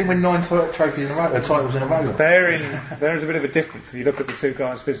 Didn't Jock Stein win 9 trophies in a row, titles in a row? There is a bit of a difference if you look at the two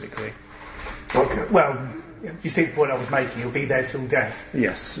guys physically. Well, you see the point I was making. He'll be there till death.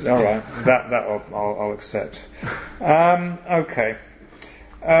 Yes, all right. that I'll accept. Okay.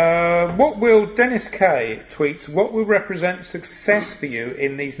 Dennis K tweets, what will represent success for you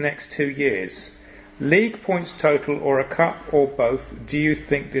in these next 2 years? League points total or a cup or both? Do you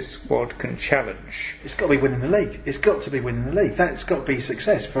think this squad can challenge? It's got to be winning the league. It's got to be winning the league. That's got to be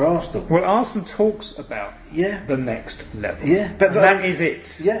success for Arsenal. Well, Arsene talks about the next level. Yeah, but that is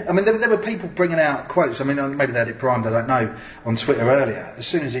it. Yeah, I mean, there were people bringing out quotes. I mean, maybe they had it primed, I don't know, on Twitter earlier. As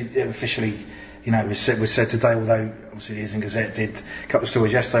soon as it officially, was said today, although obviously the Evening Gazette did a couple of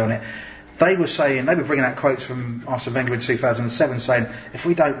stories yesterday on it, they were bringing out quotes from Arsene Wenger in 2007 saying, if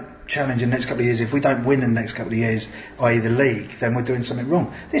we don't challenge in the next couple of years, if we don't win in the next couple of years, i.e. the league, then we're doing something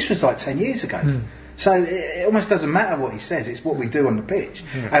wrong. This was like 10 years ago. So it almost doesn't matter what he says, it's what we do on the pitch.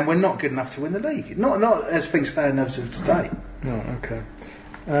 And we're not good enough to win the league. Not as things stand as of today. Oh,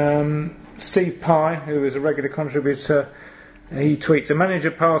 okay. Steve Pye, who is a regular contributor, he tweets, a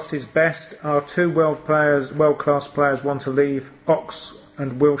manager past his best. Our two world-class players want to leave. Ox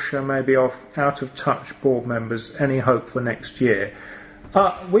and Wilshere may be off. Out of touch board members. Any hope for next year?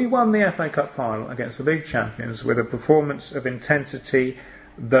 We won the FA Cup final against the league champions with a performance of intensity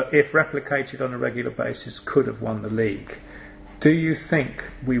that, if replicated on a regular basis, could have won the league. Do you think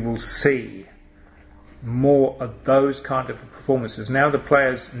we will see more of those kind of performances now the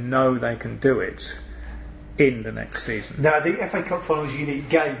players know they can do it in the next season? Now, the FA Cup final is a unique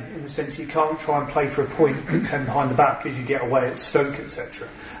game in the sense you can't try and play for a point and 10 behind the back as you get away at Stoke, etc.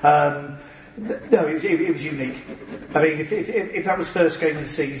 No, it was unique. I mean, if that was first game of the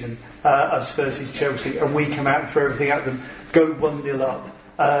season, us versus Chelsea, and we come out and throw everything at them, go 1-0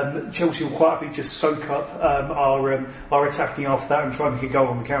 up, Chelsea will quite happily just soak up our attacking after that and try and make a goal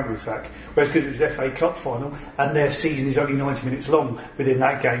on the counter-attack. Whereas because it was the FA Cup final and their season is only 90 minutes long within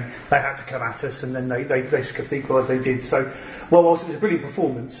that game, they had to come at us and then they scuffed the equaliser they did. So, whilst it was a brilliant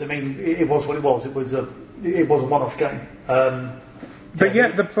performance, I mean, it was what it was. It was a one-off game. But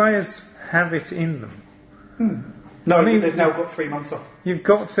yet the players have it in them. No, I mean, they've now got 3 months off. You've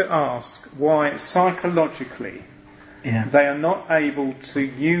got to ask why psychologically they are not able to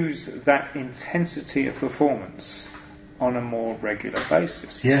use that intensity of performance on a more regular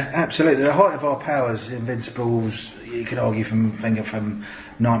basis. Yeah, absolutely. The height of our powers, Invincibles, you could argue from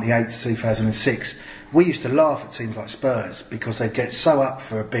 98 to 2006, we used to laugh at teams like Spurs because they'd get so up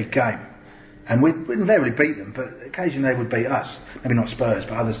for a big game. And we'd invariably beat them, but occasionally they would beat us. Maybe not Spurs,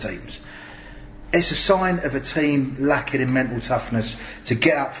 but other teams. It's a sign of a team lacking in mental toughness to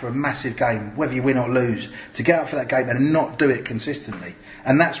get up for a massive game, whether you win or lose, to get up for that game and not do it consistently.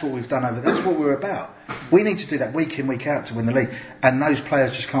 And that's what we've done that's what we're about. We need to do that week in, week out to win the league. And those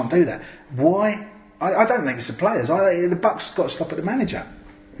players just can't do that. Why? I don't think it's the players. The buck's got to stop at the manager.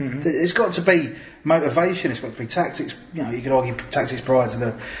 Mm-hmm. It's got to be motivation, it's got to be tactics. You could argue tactics prior to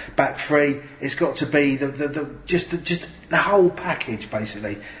the back three. It's got to be just the whole package,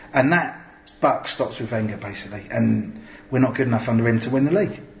 basically. And that buck stops with Wenger, basically, and we're not good enough under him to win the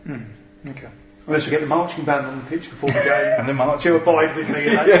league. Okay. Unless we get the marching band on the pitch before the game, and the marching to abide with me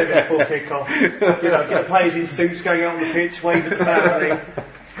in that 10 minutes before kick-off. Get the players in suits going out on the pitch, wave at the family.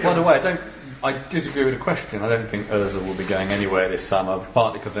 By the way, I disagree with the question. I don't think Ozil will be going anywhere this summer,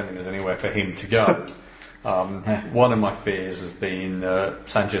 partly because I don't think there's anywhere for him to go. One of my fears has been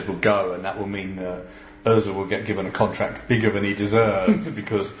Sanchez will go, and that will mean Ozil will get given a contract bigger than he deserves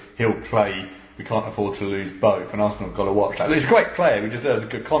because he'll play. We can't afford to lose both, and Arsenal have got to watch that. He's a great player, he deserves a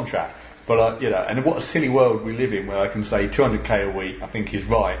good contract, But and what a silly world we live in, where I can say 200k a week I think is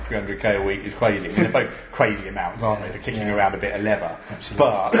right, 300k a week is crazy. I mean, they're both crazy amounts, aren't they? For kicking around a bit of leather. Absolutely.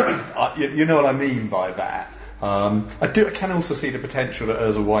 But you know what I mean by that. I can also see the potential that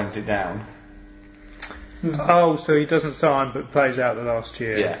Ozil winds it down. Oh, so he doesn't sign but plays out the last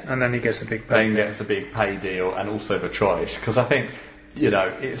year, and then he gets a big pay. Then gets a big pay deal, and also the choice. Because I think,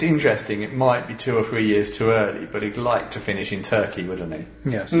 it's interesting. It might be 2 or 3 years too early, but he'd like to finish in Turkey, wouldn't he?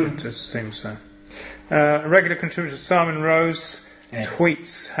 Yes, it just seems so. Regular contributor Simon Rose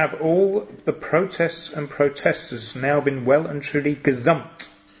tweets: Have all the protests and protesters now been well and truly gazumped?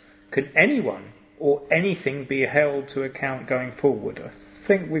 Could anyone or anything be held to account going forward? I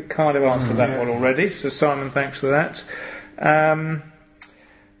think we've kind of answered that one already. So Simon, thanks for that.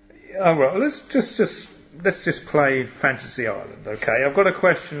 All right, let's just play Fantasy Island. Okay, I've got a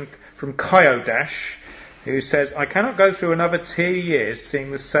question from Kyo Dash, who says, I cannot go through another 2 years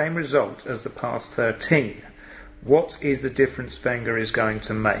seeing the same result as the past 13. What is the difference Wenger is going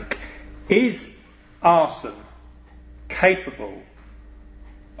to make? Is Arsene capable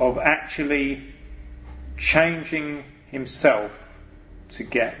of actually changing himself to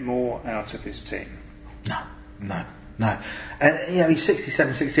get more out of his team? No. And he's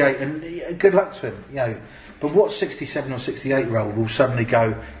 67, 68, and good luck to him. But what 67 or 68-year-old will suddenly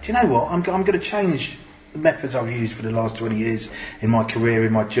go, do you know what? I'm going to change the methods I've used for the last 20 years in my career,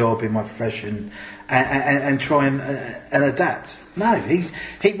 in my job, in my profession, and try and adapt. No,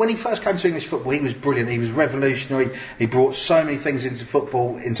 when he first came to English football, he was brilliant. He was revolutionary. He brought so many things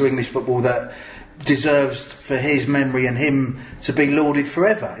into English football that deserves for his memory and him to be lauded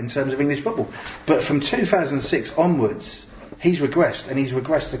forever in terms of English football. But from 2006 onwards, he's regressed, and he's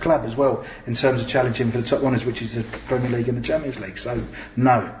regressed the club as well in terms of challenging for the top honours, which is the Premier League and the Champions League. So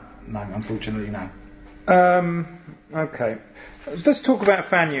no, unfortunately, no. Okay, let's talk about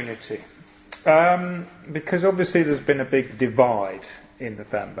fan unity, because obviously there's been a big divide in the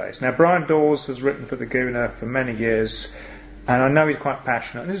fan base. Now, Brian Dawes has written for the Gooner for many years, and I know he's quite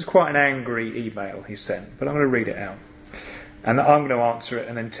passionate. This is quite an angry email he sent, but I'm going to read it out. And I'm going to answer it,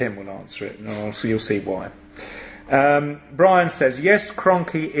 and then Tim will answer it, and also you'll see why. Brian says, yes,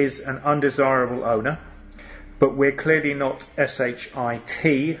 Kroenke is an undesirable owner, but we're clearly not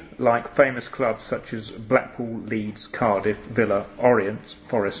SHIT like famous clubs such as Blackpool, Leeds, Cardiff, Villa, Orient,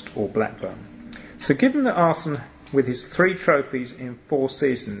 Forest or Blackburn. So given that Arsene, with his 3 trophies in 4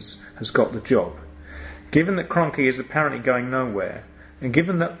 seasons, has got the job, given that Kroenke is apparently going nowhere, and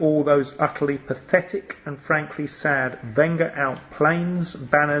given that all those utterly pathetic and frankly sad Wenger out planes,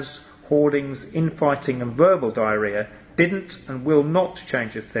 banners, hoardings, infighting and verbal diarrhoea didn't and will not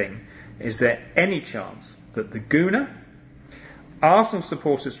change a thing, is there any chance that the Gooner, Arsenal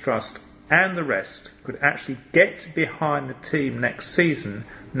Supporters Trust and the rest could actually get behind the team next season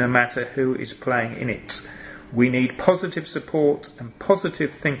no matter who is playing in it? We need positive support and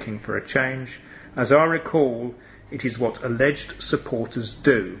positive thinking for a change. As I recall, it is what alleged supporters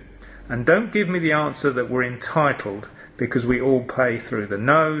do. And don't give me the answer that we're entitled because we all pay through the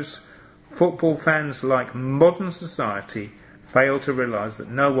nose. Football fans, like modern society, fail to realise that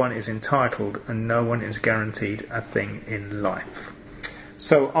no one is entitled and no one is guaranteed a thing in life.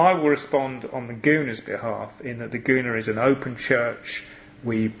 So I will respond on the Gooner's behalf in that the Gooner is an open church.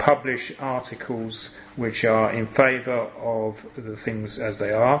 We publish articles which are in favour of the things as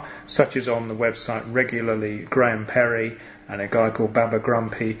they are, such as on the website regularly Graham Perry and a guy called Baba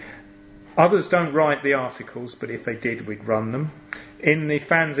Grumpy. Others don't write the articles, but if they did, we'd run them. In the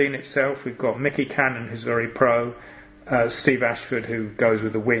fanzine itself, we've got Mickey Cannon, who's very pro, Steve Ashford, who goes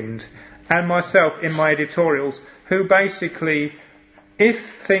with the wind, and myself in my editorials, who basically, if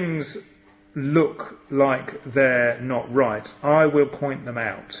things look like they're not right, I will point them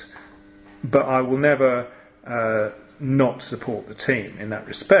out. But I will never not support the team in that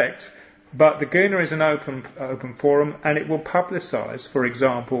respect. But the Gooner is an open forum, and it will publicise, for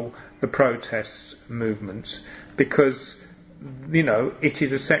example, the protest movement, because, it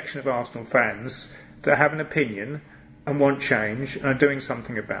is a section of Arsenal fans that have an opinion and want change and are doing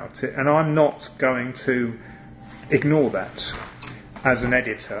something about it. And I'm not going to ignore that as an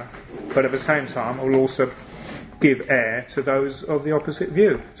editor, but at the same time I will also give air to those of the opposite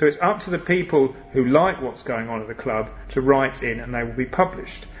view. So it's up to the people who like what's going on at the club to write in, and they will be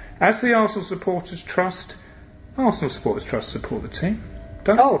published. As for the Arsenal Supporters Trust support the team.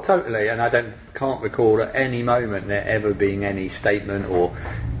 Oh, totally, and I can't recall at any moment there ever being any statement or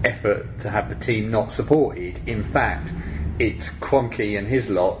effort to have the team not supported. In fact, it's Kroenke and his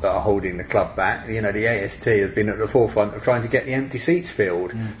lot that are holding the club back. You know, the AST has been at the forefront of trying to get the empty seats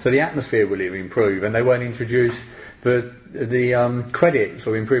filled, so the atmosphere will improve, and they won't introduce the credits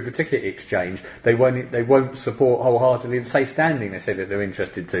or improve the ticket exchange. They won't support wholeheartedly the safe standing they said that they're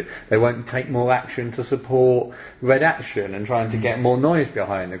interested to. They won't take more action to support red action and trying to get more noise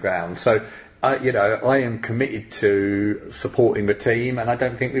behind the ground. So I am committed to supporting the team, and I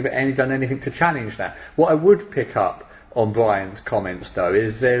don't think we've done anything to challenge that. What I would pick up on Brian's comments, though,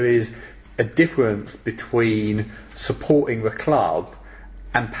 is there is a difference between supporting the club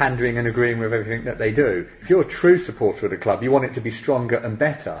and pandering and agreeing with everything that they do. If you're a true supporter of the club, you want it to be stronger and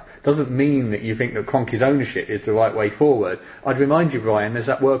better. Doesn't mean that you think that Kroenke's ownership is the right way forward. I'd remind you, Brian, there's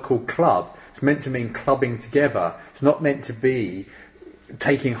that word called club. It's meant to mean clubbing together. It's not meant to be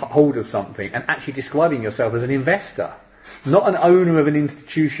taking hold of something and actually describing yourself as an investor. Not an owner of an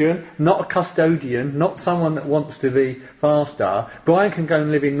institution, not a custodian, not someone that wants to be faster. Brian can go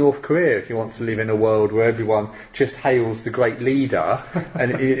and live in North Korea if he wants to live in a world where everyone just hails the great leader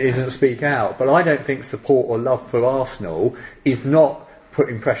and isn't speak out. But I don't think support or love for Arsenal is not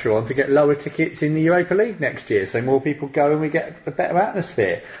putting pressure on to get lower tickets in the Europa League next year, so more people go and we get a better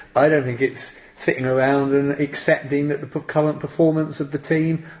atmosphere. I don't think it's sitting around and accepting that the current performance of the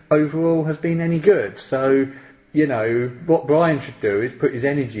team overall has been any good. So, you know, what Brian should do is put his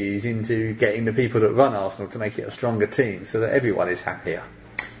energies into getting the people that run Arsenal to make it a stronger team so that everyone is happier.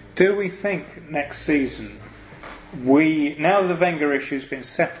 Do we think next season, now the Wenger issue's been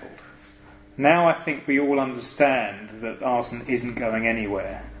settled, now I think we all understand that Arsene isn't going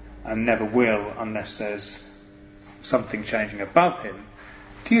anywhere and never will unless there's something changing above him.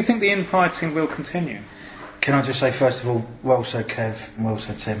 Do you think the infighting will continue? Can I just say, first of all, well said, Kev, and well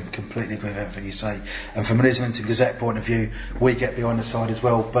said, Tim. Completely agree with everything you say. And from an Islington Gazette point of view, we get behind the side as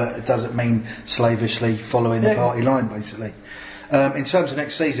well, but it doesn't mean slavishly following the party line, basically. In terms of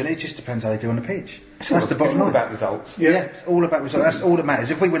next season, it just depends how they do on the pitch. That's the bottom line. It's all about results. Yeah, it's all about results. That's all that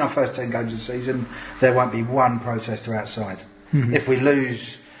matters. If we win our first 10 games of the season, there won't be one protester outside. Mm-hmm. If we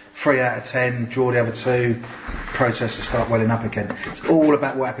lose 3 out of 10, draw the other 2, protesters start welling up again. It's all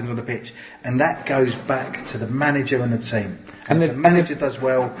about what happens on the pitch, and that goes back to the manager and the team. And if the manager does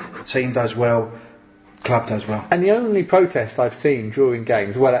well, the team does well, club does well. And the only protest I've seen during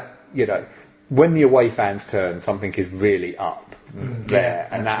games, when the away fans turn, something is really up there,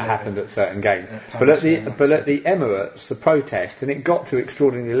 and that happened at certain games. But at the Emirates, the protest, and it got to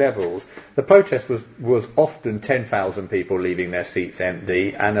extraordinary levels. The protest was often 10,000 people leaving their seats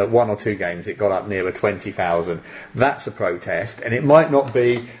empty, and at 1 or 2 games it got up nearer 20,000. That's a protest, and it might not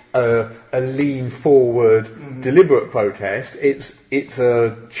be a lean forward, deliberate protest. It's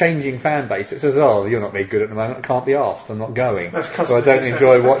a changing fan base that says, "Oh, you're not very good at the moment. I can't be asked. I'm not going. So I don't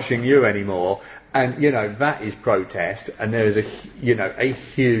enjoy watching you anymore." And that is protest, and there is a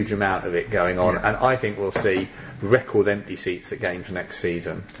huge amount of it going on, and I think we'll see record empty seats at games next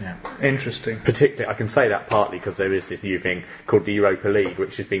season. Yeah, interesting. Particularly, I can say that partly because there is this new thing called the Europa League,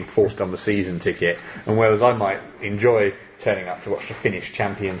 which is being forced on the season ticket, and whereas I might enjoy turning up to watch the Finnish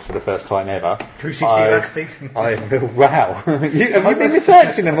champions for the first time ever, I feel, wow. Have you been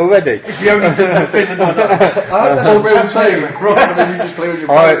researching them already? It's the only team that Finland I know. That's a real saying, rather than you just clear your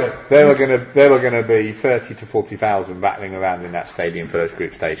favourite. There were going to be 30 to 40,000 rattling around in that stadium for those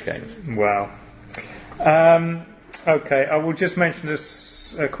group stage games. Wow. Okay, I will just mention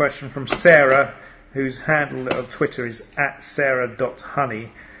a question from Sarah, whose handle on Twitter is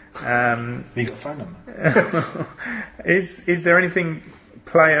 @sarah.honey. You got a phone number? Is there anything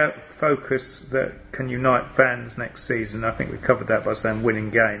player focus that can unite fans next season? I think we covered that by saying winning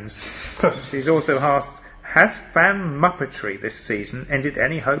games. She's also asked, has fan muppetry this season ended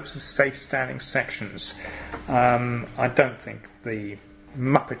any hopes of safe standing sections? I don't think the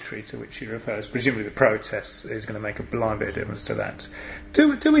muppetry to which she refers, presumably the protests, is going to make a blind bit of difference to that.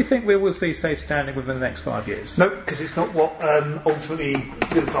 Do we think we will see safe standing within the next 5 years? No, because it's not what ultimately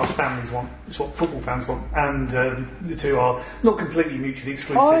middle class families want. It's what football fans want, and the two are not completely mutually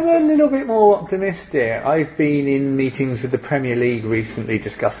exclusive. I'm a little bit more optimistic. I've been in meetings with the Premier League recently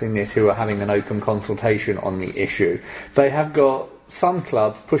discussing this, who are having an open consultation on the issue. They have got some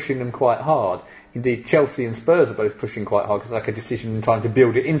clubs pushing them quite hard. Indeed, Chelsea and Spurs are both pushing quite hard because it's like a decision in time to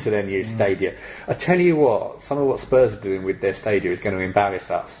build it into their new stadia. I tell you what, some of what Spurs are doing with their stadia is going to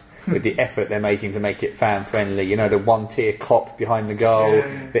embarrass us with the effort they're making to make it fan-friendly. The one-tier cop behind the goal,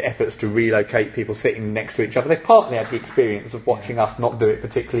 the efforts to relocate people sitting next to each other. They've partly had the experience of watching us not do it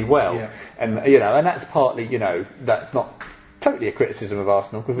particularly well. And, and that's partly, that's not totally a criticism of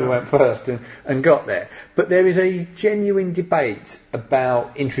Arsenal because we went first and got there. But there is a genuine debate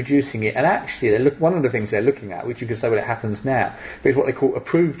about introducing it, and actually one of the things they're looking at, which you could say, well, it happens now, but it's what they call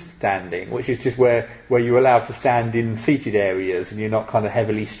approved standing, which is just where you're allowed to stand in seated areas and you're not kind of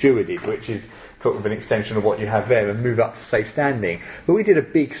heavily stewarded, which is sort of an extension of what you have there, and move up to safe standing. But we did a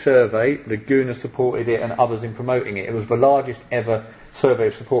big survey, the Gooner supported it and others in promoting it. It was the largest ever survey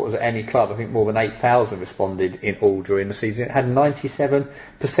of supporters at any club. I think more than 8,000 responded in all during the season. It had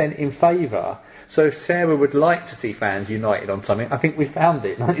 97% in favour. So if Sarah would like to see fans united on something, I think we found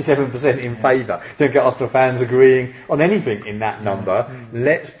it, 97% in favour. Don't get Arsenal fans agreeing on anything in that number.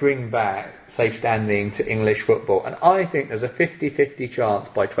 Let's bring back safe standing to English football. And I think there's a 50-50 chance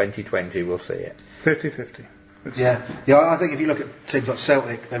by 2020 we'll see it. 50-50. Yeah, I think if you look at teams like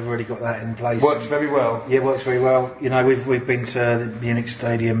Celtic, they've already got that in place. Works very well. Yeah, works very well. You know, we've been to the Munich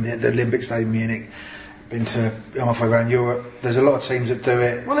Stadium, the Olympic Stadium Munich, been to halfway around Europe. There's a lot of teams that do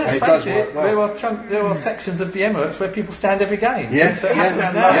it. Well, let's face it, well. there are sections of the Emirates where people stand every game. Yeah, so if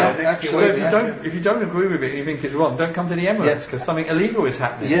you don't agree with it and you think it's wrong, don't come to the Emirates because something illegal is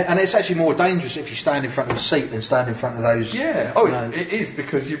happening. Yeah, and it's actually more dangerous if you stand in front of a seat than stand in front of those. Yeah, it is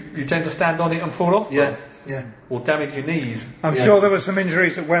because you tend to stand on it and fall off. Yeah. Or damage your knees. I'm sure there were some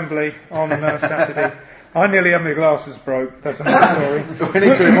injuries at Wembley on Saturday. I nearly had my glasses broke. That's another story. We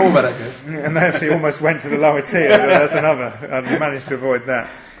need to hear more about that. And they actually almost went to the lower tier. But that's another. I managed to avoid that.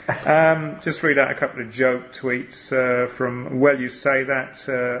 Just read out a couple of joke tweets from Well You Say That.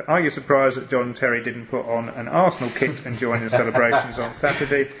 Are you surprised that John Terry didn't put on an Arsenal kit and join in celebrations on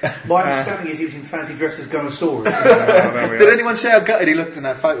Saturday? My understanding is he was in fancy dress as Gunnosaurus. Did anyone see how gutted he looked in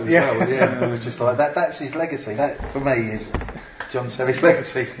that photo as well? Yeah, it was just like that. That's his legacy. That, for me, is John Terry's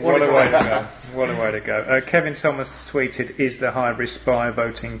legacy. What a way to go. What a way to go. Kevin Thomas tweeted, is the hybrid spy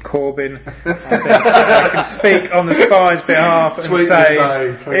voting Corbyn? I think I can speak on the spy's behalf and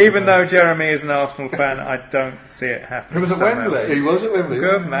say, even though Jeremy is an Arsenal fan, I don't see it happening. He was at Wembley. He was at Wembley.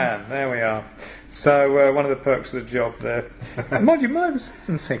 Good man. There we are. So, one of the perks of the job there. Mind you, might have a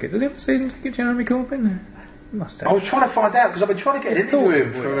season ticket. Does he have a season ticket, Jeremy Corbyn? Must have. I was trying to find out because I've been trying to get an interview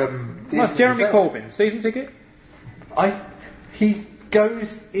him for... Must Jeremy Corbyn, season ticket? He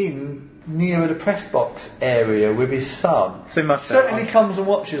goes in near the press box area with his son. So he must certainly comes and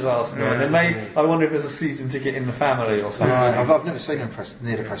watches Arsenal, and I wonder if there's a season ticket in the family or something. Right. I've never seen him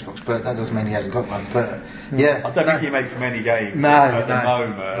near the press box, but that doesn't mean he hasn't got one. But yeah, I don't think he makes many games at the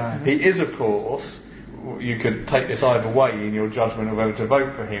moment. He is, of course. You could take this either way in your judgment of whether to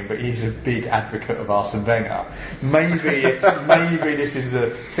vote for him, but he's a big advocate of Arsene Wenger. Maybe this is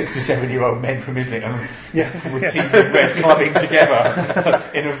the 67-year-old men from Islington with teams of red clubbing together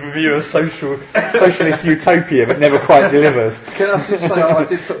in a view of socialist utopia, but never quite delivers. Can I just say, I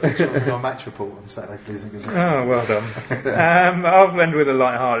did put a picture of him on Match Report on Saturday for Islington. Oh, well done. I'll end with a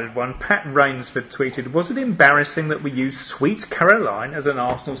light-hearted one. Pat Rainsford tweeted, was it embarrassing that we used Sweet Caroline as an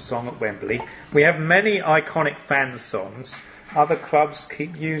Arsenal song at Wembley? We have many iconic fan songs. Other clubs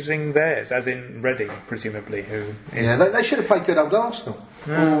keep using theirs, as in Reading, presumably. They should have played good old Arsenal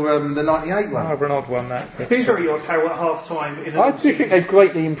or the '98 one. Rather an odd one, that. It's very odd how at half time. I do think they've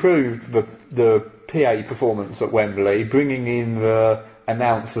greatly improved the PA performance at Wembley, bringing in the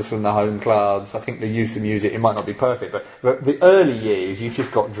announcers from the home clubs. I think the use of music, it might not be perfect, but the early years you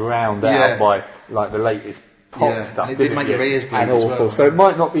just got drowned out by like the latest pop stuff. And it did make your ears bleed and as awful. well. So it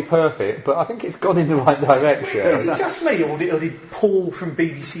might not be perfect, but I think it's gone in the right direction. Is it just me, or did Paul from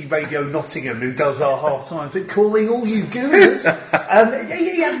BBC Radio Nottingham, who does our half-time thing, calling all you Gooners?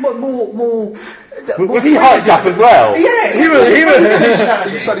 He had more. Was he hyped up as well? Yeah, he was.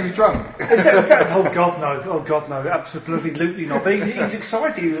 You said he was drunk. Oh God, no! Absolutely not. But he was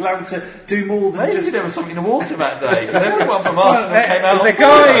excited. He was allowed to do more than just. There was something in the water that day. Because everyone from Arsenal came out.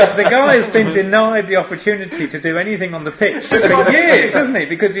 The guy has been denied the opportunity to do anything on the pitch for years, hasn't he?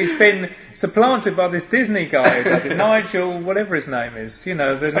 Because he's been supplanted by this Disney guy who does it, Nigel, whatever his name is. You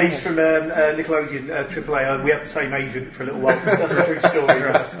know, he's from Nickelodeon, AAA. We had the same agent for a little while. That's a true story.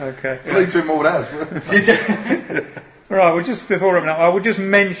 Okay. Leads to more as well. Right, well, just before wrapping up, I would just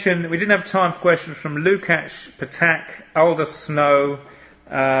mention we didn't have time for questions from Lukács, Patak, Alda Snow,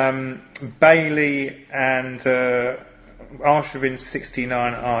 Bailey, and Arshavin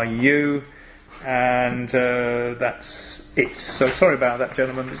 69 RU, and that's it. So sorry about that,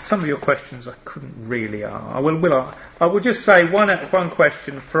 gentlemen. But some of your questions I couldn't really answer. I will just say one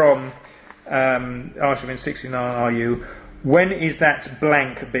question from Arshavin 69 RU. When is that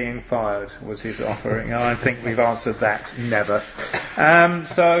blank being fired, was his offering. I think we've answered that. Never.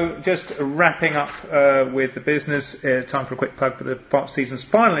 So, just wrapping up with the business, time for a quick plug for the season's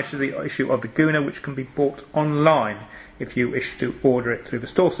final issue, the issue of the Gooner, which can be bought online if you wish to order it through the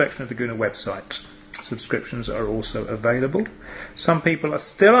store section of the Gooner website. Subscriptions are also available. Some people are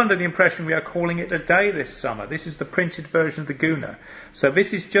still under the impression we are calling it a day this summer. This is the printed version of the Gooner. So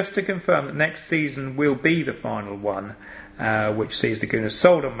this is just to confirm that next season will be the final one, which sees the Gooner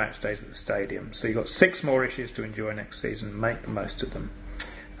sold on match days at the stadium. So you've got 6 more issues to enjoy next season. Make the most of them.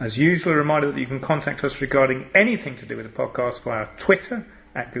 As usual, a reminder that you can contact us regarding anything to do with the podcast via Twitter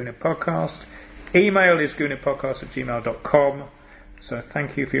 @GoonerPodcast. Email is goonerpodcast@gmail.com. So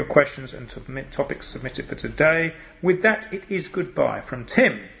thank you for your questions and topics submitted for today. With that, it is goodbye from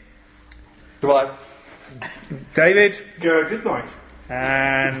Tim. Goodbye. David. Good night.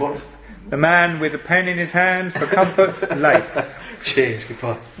 And the man with a pen in his hand for comfort, Layth. Cheers,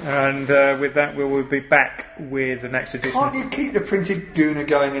 goodbye. And with that, we will be back with the next edition. Can't you keep the printed Gooner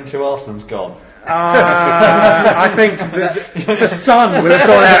going until Arsenal's gone? I think the sun will have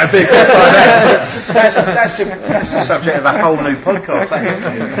gone out of business by then. That's the subject of a whole new podcast, that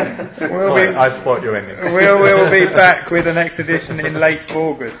is. I spot you ending. We'll be back with the next edition in late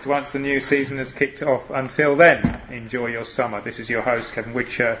August once the new season has kicked off. Until then, enjoy your summer. This is your host, Kevin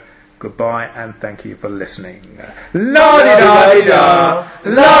Whitcher. Goodbye and thank you for listening. La-di-da-di-da,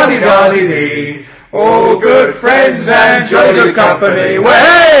 la-di-da-di-dee, all good friends and jolly good company.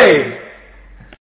 Way!